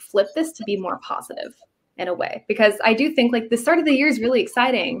 is flip this to be more positive in a way, because I do think like the start of the year is really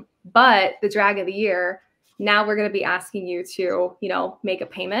exciting, but the drag of the year, now we're going to be asking you to, make a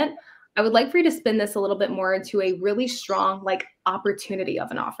payment. I would like for you to spin this a little bit more into a really strong opportunity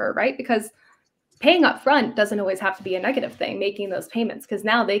of an offer, right? Because paying up front doesn't always have to be a negative thing, making those payments, because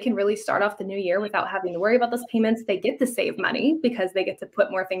now they can really start off the new year without having to worry about those payments. They get to save money because they get to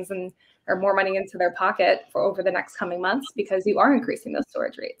put more things in or more money into their pocket for over the next coming months because you are increasing those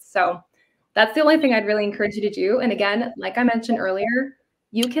storage rates. So that's the only thing I'd really encourage you to do. And again, like I mentioned earlier,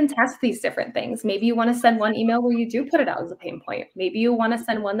 you can test these different things. Maybe you want to send one email where you do put it out as a pain point. Maybe you want to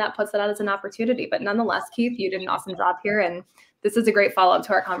send one that puts it out as an opportunity. But nonetheless, Keith, you did an awesome job here. And this is a great follow-up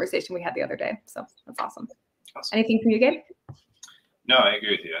to our conversation we had the other day. So that's awesome. Anything from you, Gabe? No, I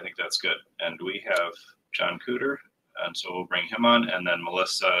agree with you. I think that's good. And we have John Cooter, and so we'll bring him on. And then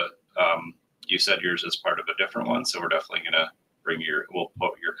Melissa, you said yours is part of a different one. So we're definitely going to we'll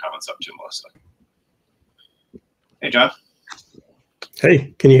put your comments up to Melissa. Hey, John.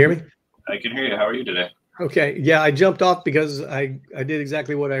 Hey, can you hear me? I can hear you. How are you today? Okay. Yeah, I jumped off because I did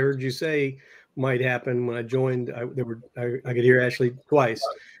exactly what I heard you say might happen when I joined. I could hear Ashley twice.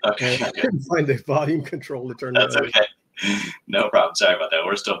 Okay. I couldn't find the volume control to turn That's that okay. No problem. Sorry about that.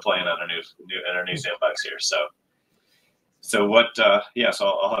 We're still playing on our new sandbox here. So what? So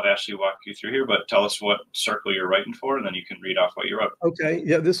I'll have Ashley walk you through here, but tell us what circle you're writing for, and then you can read off what you wrote. Okay.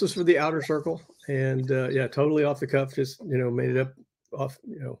 Yeah, this was for the outer circle, and yeah, totally off the cuff. Just made it up off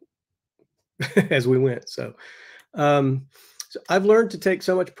as we went. So I've learned to take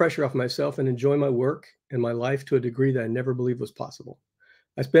so much pressure off myself and enjoy my work and my life to a degree that I never believed was possible.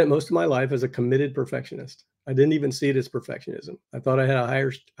 I spent most of my life as a committed perfectionist. I didn't even see it as perfectionism. I thought I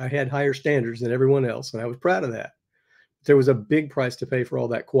had higher standards than everyone else, and I was proud of that. But there was a big price to pay for all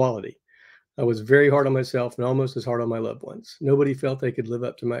that quality. I was very hard on myself and almost as hard on my loved ones. Nobody felt they could live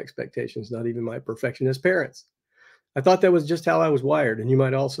up to my expectations, not even my perfectionist parents. I thought that was just how I was wired, and you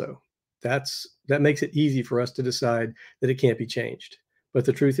might also. That makes it easy for us to decide that it can't be changed. But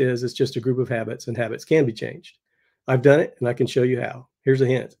the truth is, it's just a group of habits, and habits can be changed. I've done it, and I can show you how. Here's a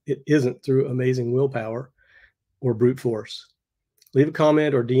hint. It isn't through amazing willpower or brute force. Leave a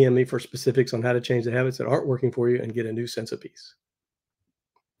comment or DM me for specifics on how to change the habits that aren't working for you and get a new sense of peace.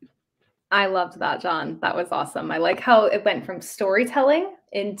 I loved that, John. That was awesome. I like how it went from storytelling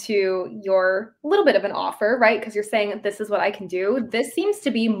into your little bit of an offer, right? Because you're saying, this is what I can do. This seems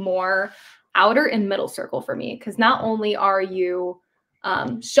to be more outer and middle circle for me, because not only are you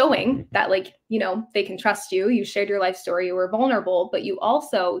showing that, like, you know, they can trust you, you shared your life story, you were vulnerable, but you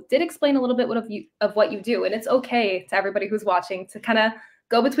also did explain a little bit of what you do. And it's okay to everybody who's watching to kind of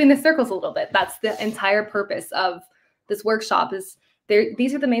go between the circles a little bit. That's the entire purpose of this workshop, is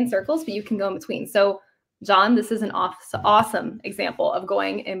these are the main circles, but you can go in between. So John, this is an awesome example of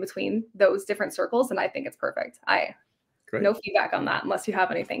going in between those different circles. And I think it's perfect. Great. No feedback on that unless you have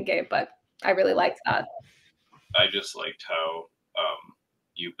anything, Gabe, but I really liked that. I just liked how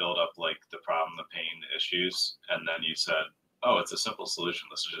you build up like the problem, the pain, the issues, and then you said, oh, it's a simple solution.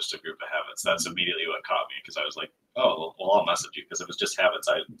 This is just a group of habits. That's immediately what caught me, because I was like, oh, well, I'll message you, because if it's just habits,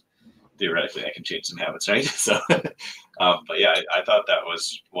 theoretically I can change some habits, right? So, but yeah, I thought that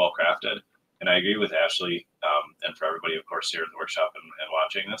was well crafted, and I agree with Ashley, and for everybody, of course, here in the workshop and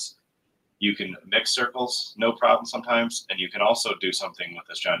watching this, you can mix circles, no problem sometimes, and you can also do something with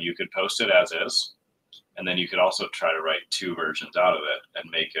this, John. You could post it as is, and then you could also try to write 2 versions out of it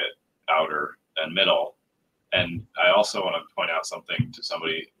and make it outer and middle. And I also want to point out something to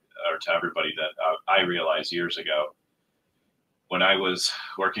somebody, or to everybody, that I realized years ago when I was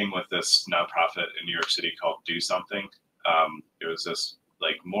working with this nonprofit in New York City called Do Something. It was this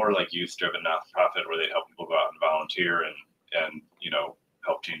more like youth-driven nonprofit where they'd help people go out and volunteer and you know,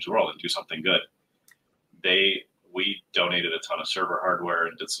 help change the world and do something good. We donated a ton of server hardware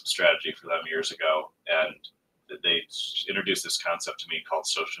and did some strategy for them years ago, and they introduced this concept to me called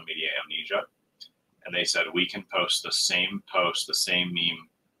social media amnesia. And they said, we can post the same post, the same meme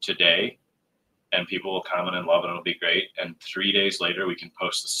today, and people will comment and love it, and it'll be great. And 3 days later, we can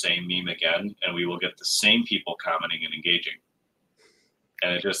post the same meme again, and we will get the same people commenting and engaging.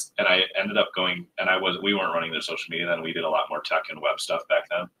 And I ended up going, and we weren't running their social media then. We did a lot more tech and web stuff back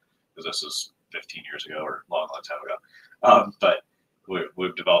then, because this was 15 years ago or a long time ago. But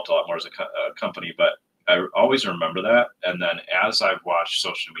we've developed a lot more as a company, but I always remember that. And then as I've watched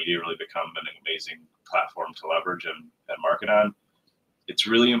social media really become an amazing platform to leverage and market on, it's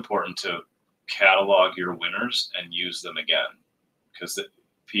really important to catalog your winners and use them again, because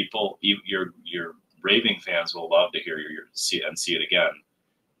people, your raving fans will love to hear see it again.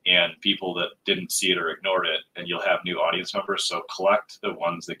 And people that didn't see it or ignored it, and you'll have new audience members. So collect the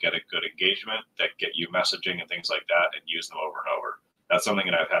ones that get a good engagement, that get you messaging and things like that, and use them over and over. That's something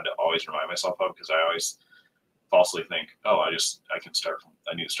that I've had to always remind myself of, because I always falsely think, oh, I need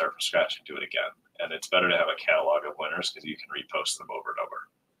to start from scratch and do it again. And it's better to have a catalog of winners, because you can repost them over and over.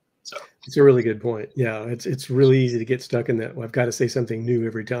 So it's a really good point. Yeah, it's really easy to get stuck in that. Well, I've got to say something new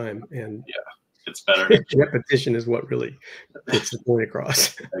every time, and yeah. It's better. Repetition is what really gets the point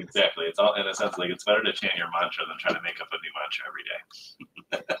across. Exactly. It's all, in a sense, like it's better to chant your mantra than try to make up a new mantra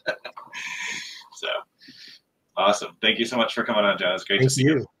every day. So awesome. Thank you so much for coming on, John. It's great to see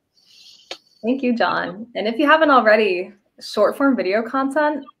you. Thank you, John. And if you haven't already, short form video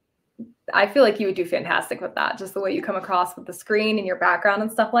content, I feel like you would do fantastic with that. Just the way you come across with the screen and your background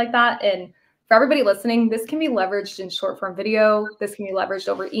and stuff like that. And for everybody listening, this can be leveraged in short form video. This can be leveraged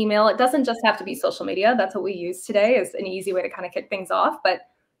over email. It doesn't just have to be social media. That's what we use today, is an easy way to kind of kick things off. But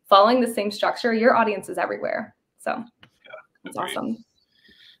following the same structure, your audience is everywhere. So yeah, that's awesome.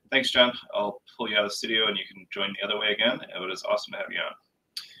 Thanks, John. I'll pull you out of the studio and you can join the other way again. It was awesome to have you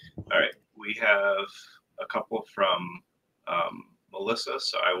on. All right. We have a couple from Melissa.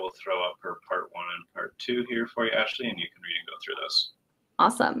 So I will throw up her part 1 and part 2 here for you, Ashley, and you can read and go through this.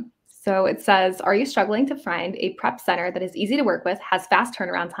 Awesome. So it says, are you struggling to find a prep center that is easy to work with, has fast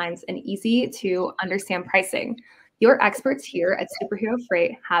turnaround times, and easy to understand pricing? Your experts here at Superhero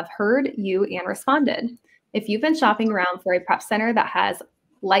Freight have heard you and responded. If you've been shopping around for a prep center that has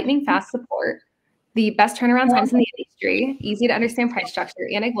lightning fast support, the best turnaround times in the industry, easy to understand price structure,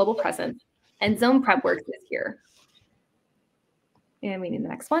 and a global presence, and Zone Prep Works is here. And we need the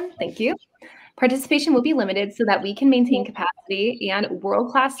next one. Thank you. Participation will be limited so that we can maintain capacity and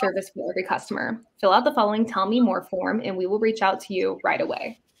world-class service for every customer. Fill out the following Tell Me More form, and we will reach out to you right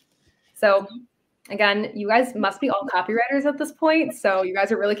away. So again, you guys must be all copywriters at this point. So you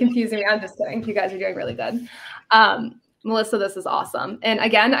guys are really confusing me. I'm just kidding. You guys are doing really good. Melissa, this is awesome. And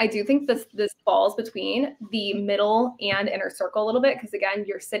again, I do think this falls between the middle and inner circle a little bit, because again,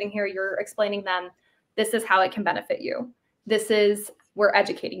 you're sitting here, you're explaining them, this is how it can benefit you. We're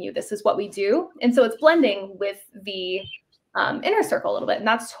educating you. This is what we do. And so it's blending with the inner circle a little bit. And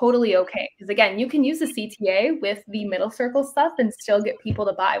that's totally okay. Because again, you can use the CTA with the middle circle stuff and still get people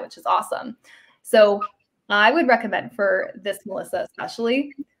to buy, which is awesome. So I would recommend for this, Melissa,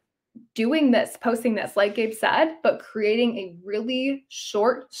 especially doing this, posting this, like Gabe said, but creating a really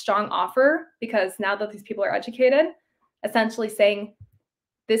short, strong offer, because now that these people are educated, essentially saying,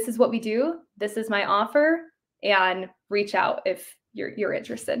 this is what we do, this is my offer, and reach out if you're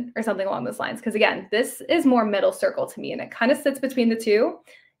interested or something along those lines. Because again, this is more middle circle to me and it kind of sits between the two.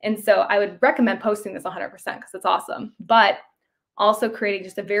 And so I would recommend posting this 100% because it's awesome, but also creating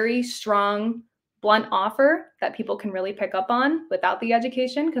just a very strong, blunt offer that people can really pick up on without the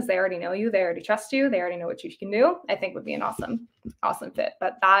education, because they already know you, they already trust you, they already know what you can do, I think would be an awesome fit.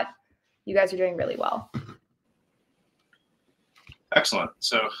 But that, you guys are doing really well. Excellent.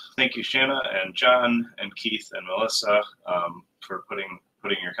 So thank you, Shanna and John and Keith and Melissa, for putting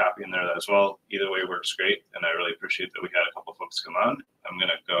your copy in there as well. Either way works great, and I really appreciate that we had a couple folks come on. I'm going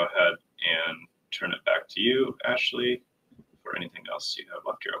to go ahead and turn it back to you, Ashley, for anything else you have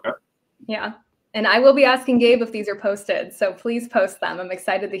left here. Okay? Yeah. And I will be asking Gabe if these are posted, so please post them. I'm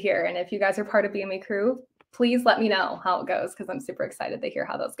excited to hear. And if you guys are part of BME Crew, please let me know how it goes, because I'm super excited to hear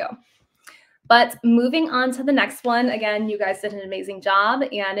how those go. But moving on to the next one, again, you guys did an amazing job.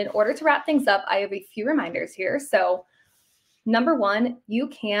 And in order to wrap things up, I have a few reminders here. So number one, you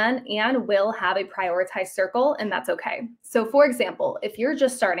can and will have a prioritized circle, and that's okay. So for example, if you're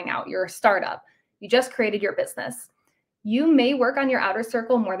just starting out, you're a startup, you just created your business, you may work on your outer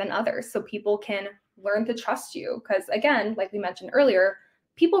circle more than others so people can learn to trust you. Because again, like we mentioned earlier,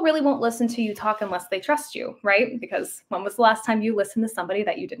 people really won't listen to you talk unless they trust you, right? Because when was the last time you listened to somebody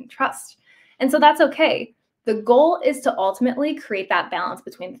that you didn't trust? And so that's okay. The goal is to ultimately create that balance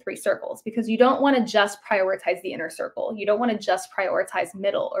between the three circles, because you don't want to just prioritize the inner circle. You don't want to just prioritize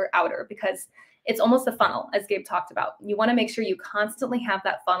middle or outer, because it's almost a funnel, as Gabe talked about. You want to make sure you constantly have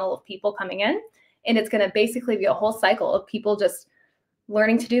that funnel of people coming in, and it's going to basically be a whole cycle of people just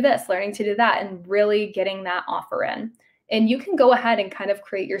learning to do this, learning to do that, and really getting that offer in. And you can go ahead and kind of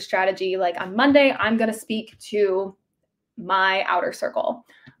create your strategy. Like on Monday, I'm going to speak to my outer circle.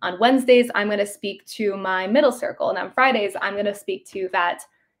 On Wednesdays, I'm going to speak to my middle circle. And on Fridays, I'm going to speak to that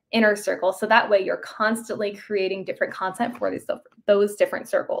inner circle. So that way you're constantly creating different content for those different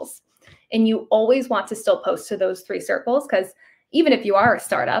circles. And you always want to still post to those three circles, because even if you are a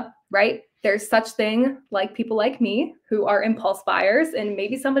startup, right, there's such thing like people like me who are impulse buyers, and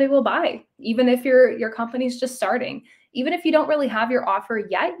maybe somebody will buy, even if your company's just starting. Even if you don't really have your offer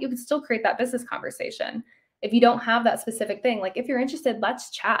yet, you can still create that business conversation. If you don't have that specific thing, like if you're interested, let's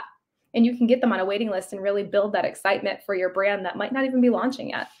chat, and you can get them on a waiting list and really build that excitement for your brand that might not even be launching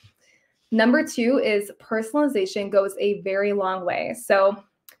yet. Number two is personalization goes a very long way. So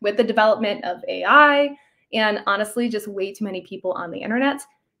with the development of AI and honestly, just way too many people on the internet,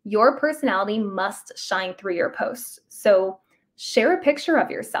 your personality must shine through your posts. So share a picture of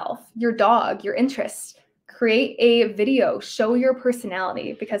yourself, your dog, your interests, create a video, show your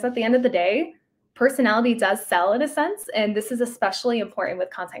personality, because at the end of the day, personality does sell in a sense, and this is especially important with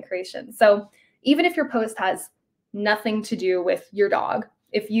content creation. So even if your post has nothing to do with your dog,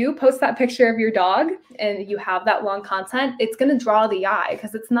 if you post that picture of your dog and you have that long content, it's going to draw the eye,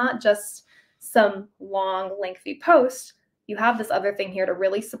 because it's not just some long, lengthy post. You have this other thing here to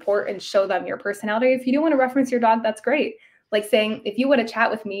really support and show them your personality. If you do want to reference your dog, that's great. Like saying, if you want to chat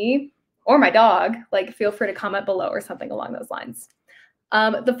with me or my dog, like feel free to comment below or something along those lines.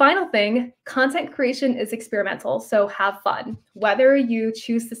 The final thing, content creation is experimental, so have fun. Whether you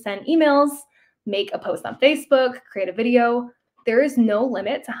choose to send emails, make a post on Facebook, create a video, there is no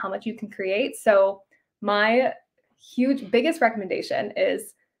limit to how much you can create. So my biggest recommendation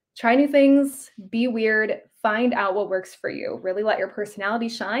is try new things, be weird, find out what works for you. Really let your personality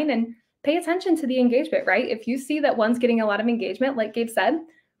shine and pay attention to the engagement, right? If you see that one's getting a lot of engagement, like Gabe said,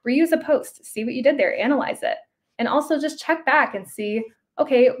 reuse a post, see what you did there, analyze it. And also just check back and see,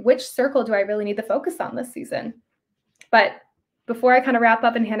 okay, which circle do I really need to focus on this season? But before I kind of wrap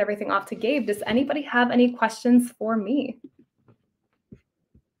up and hand everything off to Gabe, does anybody have any questions for me?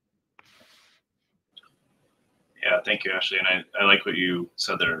 Yeah, thank you, Ashley. And I like what you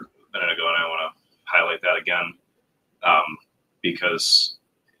said there a minute ago, and I want to highlight that again, because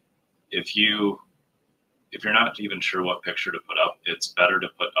if you're not even sure what picture to put up, it's better to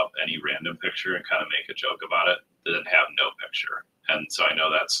put up any random picture and kind of make a joke about it than have no picture. And so I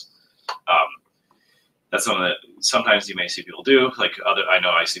know that's something that sometimes you may see people do. Like I know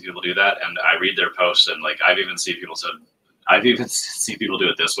I see people do that, and I read their posts, and like I've even seen people said, I've even seen people do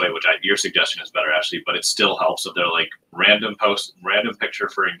it this way, which your suggestion is better, Ashley, but it still helps if they're like random picture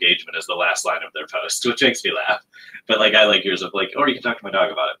for engagement is the last line of their post, which makes me laugh. But like, I like yours of like, or you can talk to my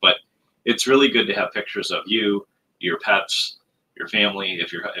dog about it. But it's really good to have pictures of you, your pets, your family,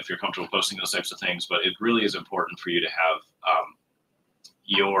 if you're comfortable posting those types of things. But it really is important for you to have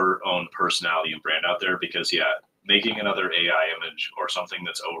your own personality and brand out there, because making another AI image or something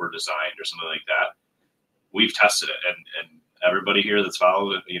that's over designed or something like that, we've tested it, and everybody here that's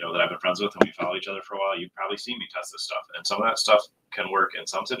followed it, that I've been friends with and we follow each other for a while, you've probably seen me test this stuff, and some of that stuff can work in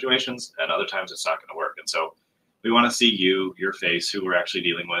some situations and other times it's not going to work. And so we want to see your face, who we're actually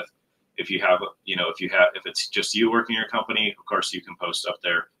dealing with. If you have, if it's just you working your company, of course you can post up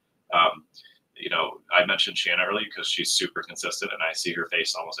there. I mentioned Shanna earlier because she's super consistent and I see her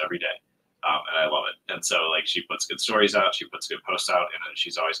face almost every day. And I love it. And so like she puts good stories out, she puts good posts out, and then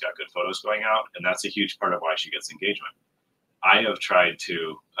she's always got good photos going out. And that's a huge part of why she gets engagement. I have tried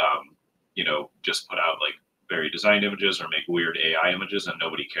to, just put out like very designed images or make weird AI images, and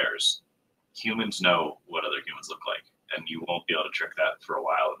nobody cares. Humans know what other humans look like, and you won't be able to trick that for a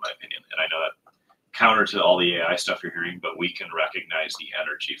while, in my opinion. And I know that counter to all the AI stuff you're hearing, but we can recognize the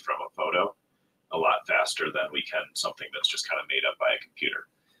energy from a photo a lot faster than we can something that's just kind of made up by a computer.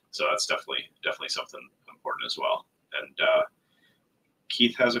 So that's definitely something important as well. And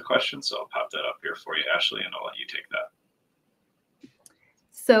Keith has a question, so I'll pop that up here for you, Ashley, and I'll let you take that.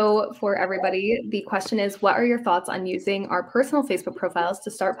 So for everybody, the question is, what are your thoughts on using our personal Facebook profiles to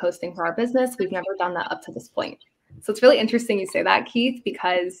start posting for our business? We've never done that up to this point. So it's really interesting you say that, Keith,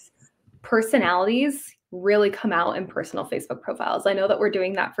 because personalities really come out in personal Facebook profiles. I know that we're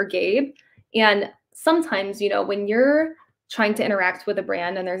doing that for Gabe. And sometimes, when you're trying to interact with a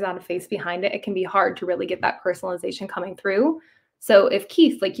brand and there's not a face behind it, it can be hard to really get that personalization coming through. So if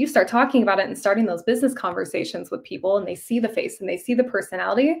Keith, like you start talking about it and starting those business conversations with people and they see the face and they see the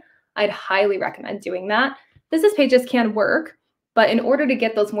personality, I'd highly recommend doing that. Business pages can work, but in order to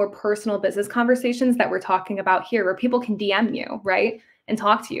get those more personal business conversations that we're talking about here, where people can DM you, right, and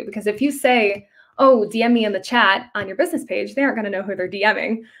talk to you, because if you say, oh, DM me in the chat on your business page, they aren't going to know who they're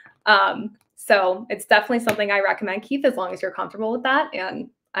DMing. So it's definitely something I recommend, Keith, as long as you're comfortable with that. And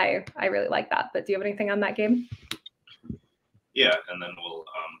I really like that. But do you have anything on that, Gabe? Yeah, and then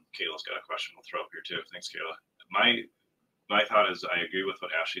Kayla's got a question we'll throw up here too. Thanks, Kayla. My thought is I agree with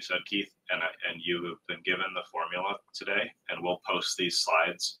what Ashley said, Keith, and you have been given the formula today, and we'll post these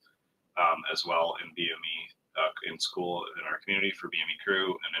slides as well in BME in school, in our community for BME Crew,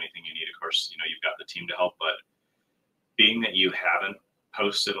 and anything you need. Of course, you've got the team to help, but being that you haven't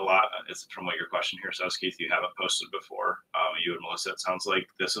posted a lot, it's from what your question here says, Keith, you haven't posted before. You and Melissa, it sounds like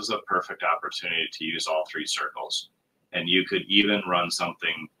this is a perfect opportunity to use all three circles. And you could even run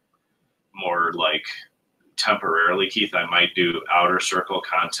something more like temporarily, Keith. I might do outer circle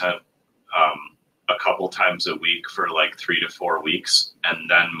content a couple times a week for like 3 to 4 weeks, and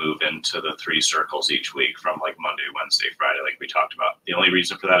then move into the 3 circles each week from like Monday, Wednesday, Friday, like we talked about. The only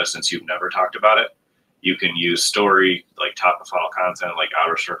reason for that is since you've never talked about it, you can use story, like top of funnel content, like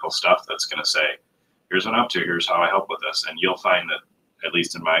outer circle stuff that's going to say, here's what I'm up to, here's how I help with this. And you'll find that, at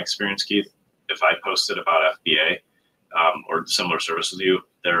least in my experience, Keith, if I posted about FBA, or similar services to you,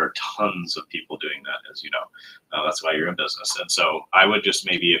 there are tons of people doing that, as you know. That's why you're in business. And so I would just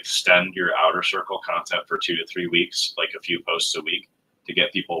maybe extend your outer circle content for 2 to 3 weeks, like a few posts a week, to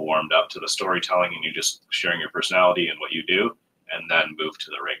get people warmed up to the storytelling and you just sharing your personality and what you do, and then move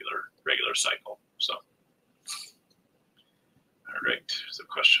to the regular cycle. So, all right, there's a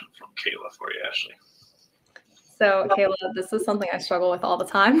question from Kayla for you, Ashley. So Kayla, this is something I struggle with all the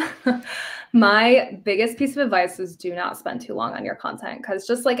time. My biggest piece of advice is do not spend too long on your content, because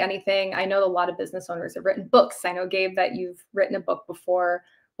just like anything, I know a lot of business owners have written books. I know, Gabe, that you've written a book before.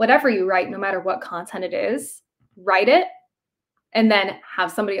 Whatever you write, no matter what content it is, write it and then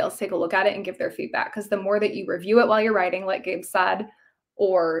have somebody else take a look at it and give their feedback. Because the more that you review it while you're writing, like Gabe said,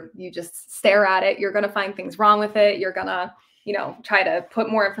 or you just stare at it, you're going to find things wrong with it. You're going to, try to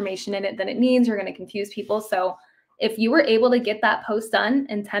put more information in it than it needs. You're going to confuse people. So if you were able to get that post done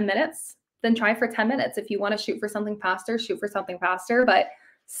in 10 minutes, then try for 10 minutes. If you want to shoot for something faster, shoot for something faster. But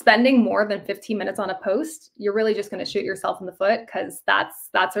spending more than 15 minutes on a post, you're really just going to shoot yourself in the foot, because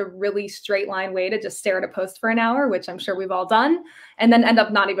that's a really straight line way to just stare at a post for an hour, which I'm sure we've all done, and then end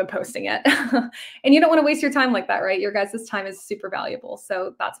up not even posting it. And you don't want to waste your time like that, right? Your guys' time is super valuable.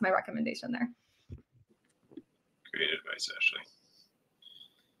 So that's my recommendation there. Great advice, Ashley.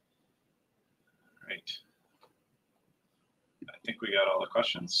 All right. I think we got all the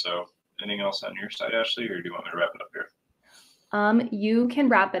questions. So anything else on your side, Ashley, or do you want me to wrap it up here? You can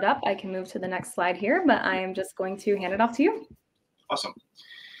wrap it up. I can move to the next slide here, but I am just going to hand it off to you. Awesome.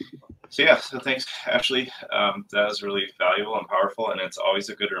 So yeah, so thanks, Ashley. That was really valuable and powerful, and it's always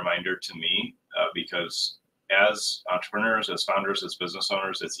a good reminder to me because as entrepreneurs, as founders, as business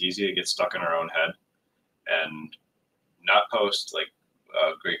owners, it's easy to get stuck in our own head and not post. Like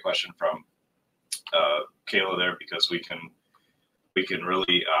a great question from Kayla there, because we can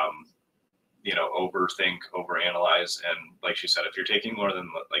really overthink, overanalyze, and like she said, if you're taking more than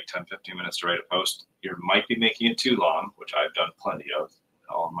like 10-15 minutes to write a post, you might be making it too long, which I've done plenty of.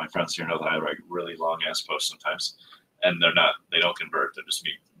 All of my friends here know that I write really long ass posts sometimes, and they don't convert. They're just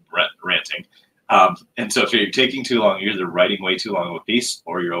me ranting. And so if you're taking too long, you're either writing way too long of a piece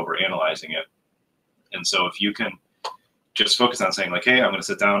or you're overanalyzing it. And so if you can just focus on saying like, hey, I'm going to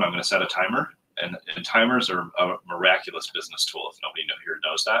sit down, I'm going to set a timer, and timers are a miraculous business tool. If nobody here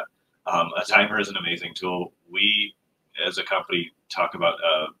knows that. A timer is an amazing tool. We, as a company, talk about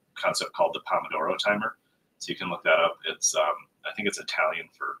a concept called the Pomodoro timer. So you can look that up. It's, I think it's Italian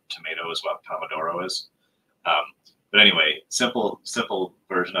for tomato is what Pomodoro is. But anyway, simple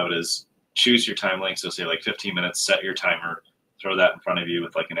version of it is choose your time length. So say like 15 minutes, set your timer, throw that in front of you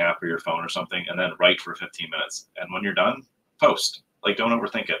with like an app or your phone or something, and then write for 15 minutes. And when you're done, post. Like, don't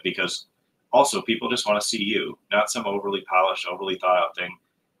overthink it, because also people just want to see you, not some overly polished, overly thought out thing.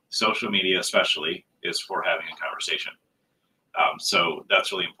 Social media especially is for having a conversation. So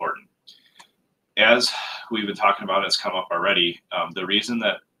that's really important. As we've been talking about, it's come up already. The reason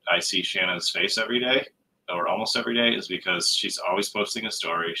that I see Shanna's face every day, or almost every day, is because she's always posting a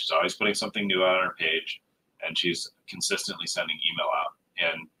story. She's always putting something new out on her page, and she's consistently sending email out.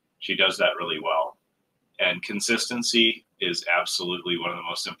 And she does that really well. And consistency is absolutely one of the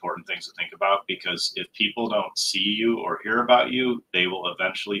most important things to think about, because if people don't see you or hear about you, they will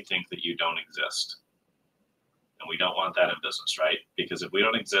eventually think that you don't exist. And we don't want that in business, right? Because if we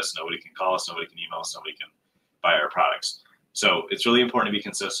don't exist, nobody can call us, nobody can email us, nobody can buy our products. So it's really important to be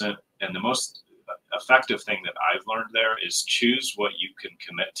consistent. And the most effective thing that I've learned there is choose what you can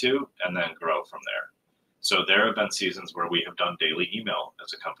commit to and then grow from there. So there have been seasons where we have done daily email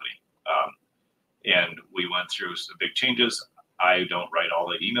as a company. And we went through some big changes. I don't write all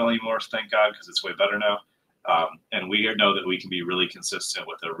the email anymore, thank God, because it's way better now. And we know that we can be really consistent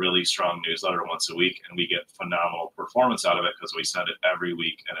with a really strong newsletter once a week, and we get phenomenal performance out of it because we send it every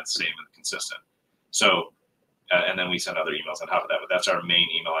week and it's same and consistent. So, and then we send other emails on top of that, but that's our main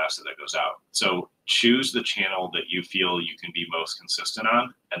email asset that goes out. So choose the channel that you feel you can be most consistent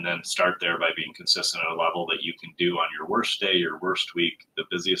on, and then start there by being consistent at a level that you can do on your worst day, your worst week, the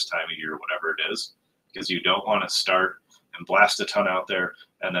busiest time of year, whatever it is, because you don't want to start and blast a ton out there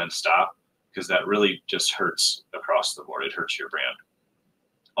and then stop, because that really just hurts across the board. It hurts your brand.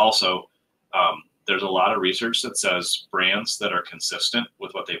 Also, there's a lot of research that says brands that are consistent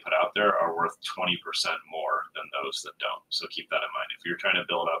with what they put out there are worth 20% more than those that don't. So keep that in mind. If you're trying to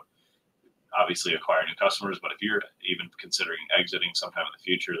build up, obviously acquire new customers, but if you're even considering exiting sometime in the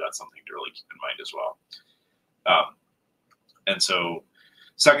future, that's something to really keep in mind as well. And so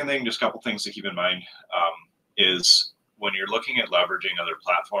second thing, just a couple things to keep in mind is when you're looking at leveraging other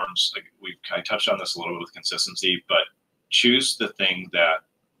platforms, like I touched on this a little bit with consistency, but choose the thing that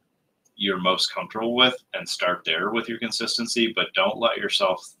you're most comfortable with and start there with your consistency, but don't let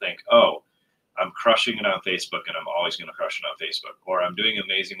yourself think, oh, I'm crushing it on Facebook and I'm always going to crush it on Facebook, or I'm doing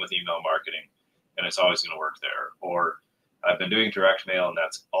amazing with email marketing and it's always going to work there, or I've been doing direct mail and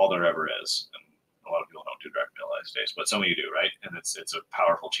that's all there ever is. And a lot of people don't do direct mail these days, but some of you do, right? And it's a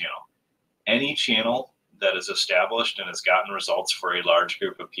powerful channel. Any channel that is established and has gotten results for a large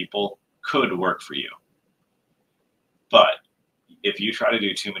group of people could work for you. But if you try to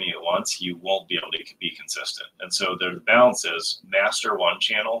do too many at once, you won't be able to be consistent. And so the balance is master one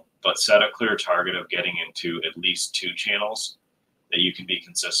channel, but set a clear target of getting into at least 2 channels that you can be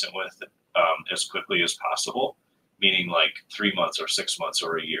consistent with as quickly as possible, meaning like 3 months or 6 months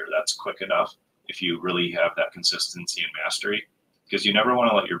or a year. That's quick enough if you really have that consistency and mastery, because you never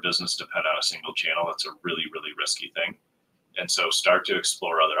want to let your business depend on a single channel. That's a really, really risky thing. And so start to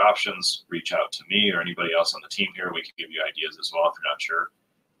explore other options, reach out to me or anybody else on the team here. We can give you ideas as well if you're not sure.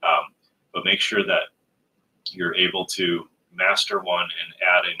 But make sure that you're able to master one and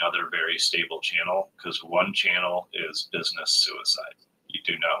add another very stable channel, because one channel is business suicide. You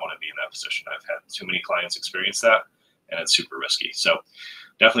do not want to be in that position. I've had too many clients experience that, and it's super risky. So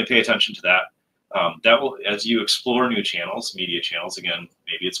definitely pay attention to that. That will, as you explore new channels, media channels, again,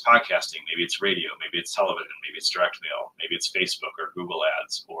 maybe it's podcasting, maybe it's radio, maybe it's television, maybe it's direct mail, maybe it's Facebook or Google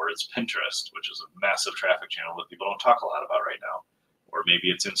ads, or it's Pinterest, which is a massive traffic channel that people don't talk a lot about right now, or maybe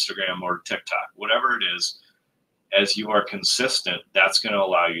it's Instagram or TikTok, whatever it is, as you are consistent, that's going to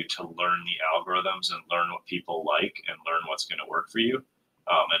allow you to learn the algorithms and learn what people like and learn what's going to work for you.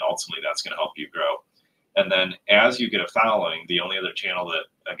 And ultimately, that's going to help you grow. And then as you get a following, the only other channel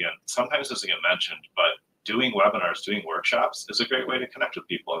that, again, sometimes doesn't get mentioned, but doing webinars, doing workshops is a great way to connect with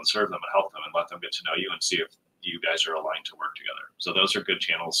people and serve them and help them and let them get to know you and see if you guys are aligned to work together. So those are good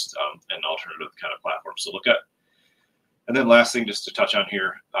channels and alternative kind of platforms to look at. And then last thing, just to touch on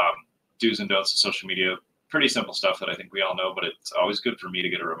here, do's and don'ts of social media. Pretty simple stuff that I think we all know, but it's always good for me to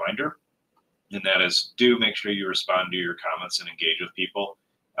get a reminder. And that is, do make sure you respond to your comments and engage with people.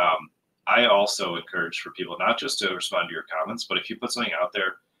 I also encourage for people not just to respond to your comments, but if you put something out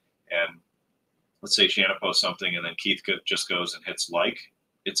there and let's say Shanna posts something and then Keith just goes and hits like,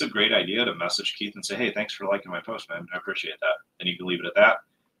 it's a great idea to message Keith and say, hey, thanks for liking my post, man. I appreciate that. And you can leave it at that.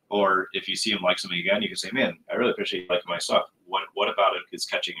 Or if you see him like something again, you can say, man, I really appreciate you liking my stuff. What about it is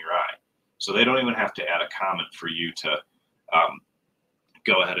catching your eye? So they don't even have to add a comment for you to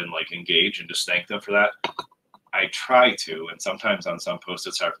go ahead and like engage and just thank them for that. I try to, and sometimes on some posts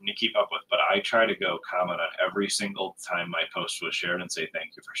it's hard for me to keep up with, but I try to go comment on every single time my post was shared and say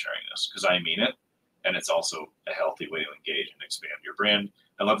thank you for sharing this, because I mean it. And it's also a healthy way to engage and expand your brand.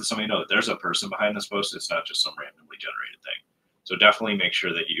 I love that somebody know that there's a person behind this post. It's not just some randomly generated thing. So definitely make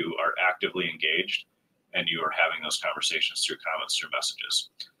sure that you are actively engaged and you are having those conversations through comments, through messages.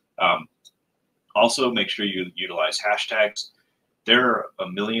 Also, make sure you utilize hashtags. There are a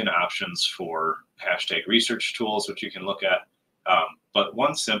million options for hashtag research tools, which you can look at. But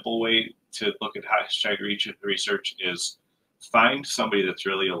one simple way to look at hashtag research is find somebody that's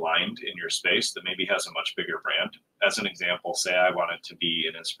really aligned in your space that maybe has a much bigger brand. As an example, say I wanted to be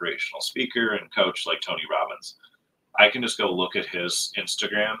an inspirational speaker and coach like Tony Robbins. I can just go look at his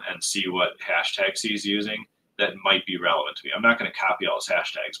Instagram and see what hashtags he's using that might be relevant to me. I'm not going to copy all his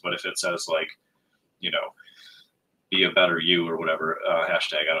hashtags, but if it says like, you know, be a better you or whatever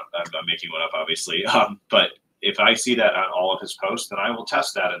hashtag, I'm making one up obviously. But if I see that on all of his posts, then I will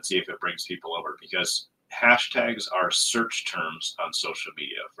test that and see if it brings people over, because hashtags are search terms on social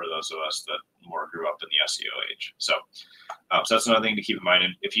media for those of us that more grew up in the SEO age. So that's another thing to keep in mind.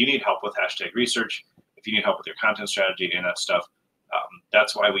 And if you need help with hashtag research, if you need help with your content strategy and that stuff,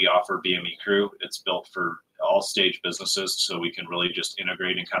 that's why we offer BME Crew. It's built for all stage businesses, so we can really just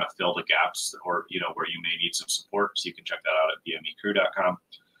integrate and kind of fill the gaps, or you know, where you may need some support. So you can check that out at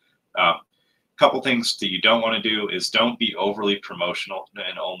bmecrew.com. Couple things that you don't want to do is don't be overly promotional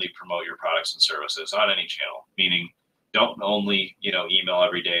and only promote your products and services on any channel. Meaning, don't only email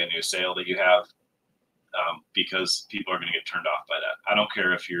every day a new sale that you have, because people are going to get turned off by that. I don't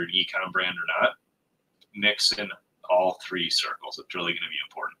care if you're an e-com brand or not. Mix in all three circles. It's really going to be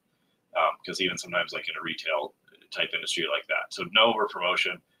important, because even sometimes like in a retail type industry like that. So no over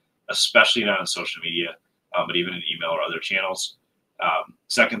promotion, especially not on social media, but even in email or other channels.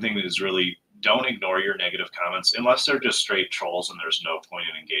 Second thing is really don't ignore your negative comments unless they're just straight trolls and there's no point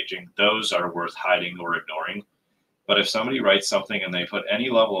in engaging. Those are worth hiding or ignoring. But if somebody writes something and they put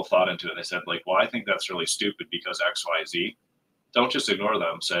any level of thought into it, and they said like, well, I think that's really stupid because X, Y, Z, don't just ignore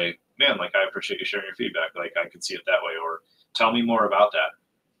them. Say, man, like, I appreciate you sharing your feedback. Like, I could see it that way, or tell me more about that.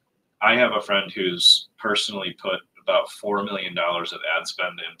 I have a friend who's personally put about $4 million of ad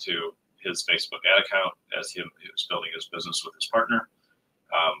spend into his Facebook ad account as he was building his business with his partner.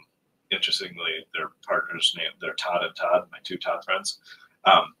 Interestingly, their partners' name, they're Todd and Todd, my two Todd friends.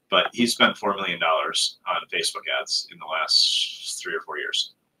 But he spent $4 million on Facebook ads in the last 3 or 4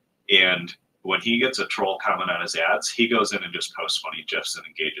 years. And when he gets a troll comment on his ads, he goes in and just posts funny GIFs and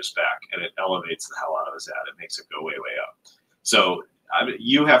engages back, and it elevates the hell out of his ad. It makes it go way, way up. So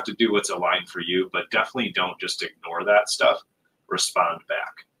you have to do what's aligned for you, but definitely don't just ignore that stuff. Respond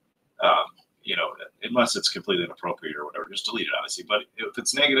back. Unless it's completely inappropriate or whatever, just delete it, obviously. But if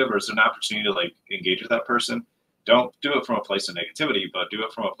it's negative or it's an opportunity to like engage with that person, don't do it from a place of negativity, but do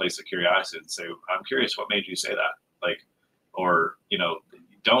it from a place of curiosity and say, I'm curious, what made you say that? Like, or,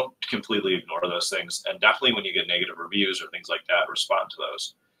 don't completely ignore those things. And definitely when you get negative reviews or things like that, respond to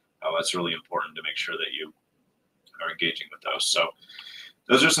those. That's really important to make sure that you are engaging with those. So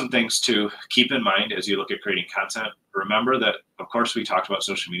those are some things to keep in mind as you look at creating content. Remember that, of course, we talked about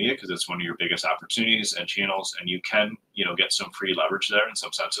social media because it's one of your biggest opportunities and channels, and you can, get some free leverage there in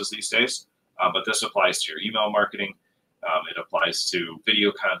some senses these days. But this applies to your email marketing. It applies to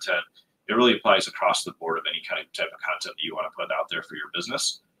video content. It really applies across the board of any kind of type of content that you want to put out there for your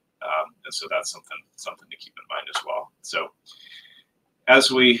business. And so that's something to keep in mind as well. So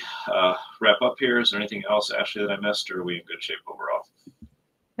as we wrap up here, is there anything else, Ashley, that I missed, or are we in good shape overall?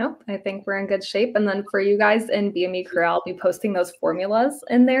 Nope, I think we're in good shape. And then for you guys in BME Crew, I'll be posting those formulas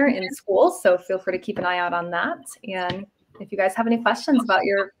in there in school. So feel free to keep an eye out on that. And if you guys have any questions about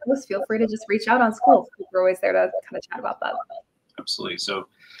your post, feel free to just reach out on school. We're always there to kind of chat about that. Absolutely. So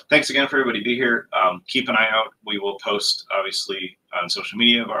thanks again for everybody to be here. Keep an eye out. We will post, obviously, on social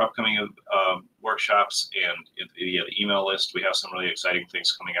media of our upcoming workshops and via the email list. We have some really exciting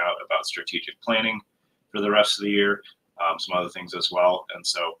things coming out about strategic planning for the rest of the year, some other things as well. And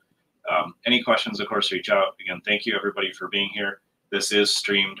so any questions, of course, reach out. Again, thank you, everybody, for being here. This is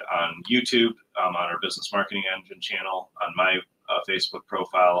streamed on YouTube, on our Business Marketing Engine channel, on my Facebook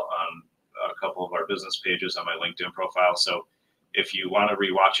profile, on a couple of our business pages, on my LinkedIn profile. So if you want to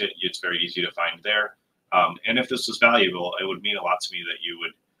rewatch it, it's very easy to find there. And if this was valuable, it would mean a lot to me that you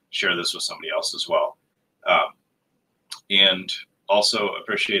would share this with somebody else as well. And also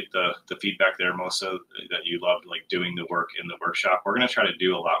appreciate the feedback there, Melissa, that you loved like doing the work in the workshop. We're going to try to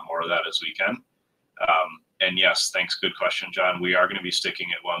do a lot more of that as we can. And yes, thanks. Good question, John. We are going to be sticking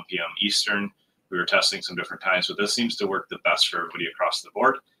at 1 p.m. Eastern. We were testing some different times, but this seems to work the best for everybody across the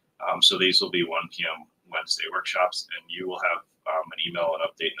board. So these will be 1 p.m. Wednesday workshops, and you will have an email and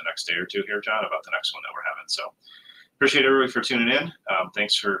update in the next day or two here, John, about the next one that we're having. So appreciate everybody for tuning in.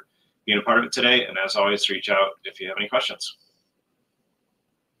 Thanks for being a part of it today. And as always, reach out if you have any questions.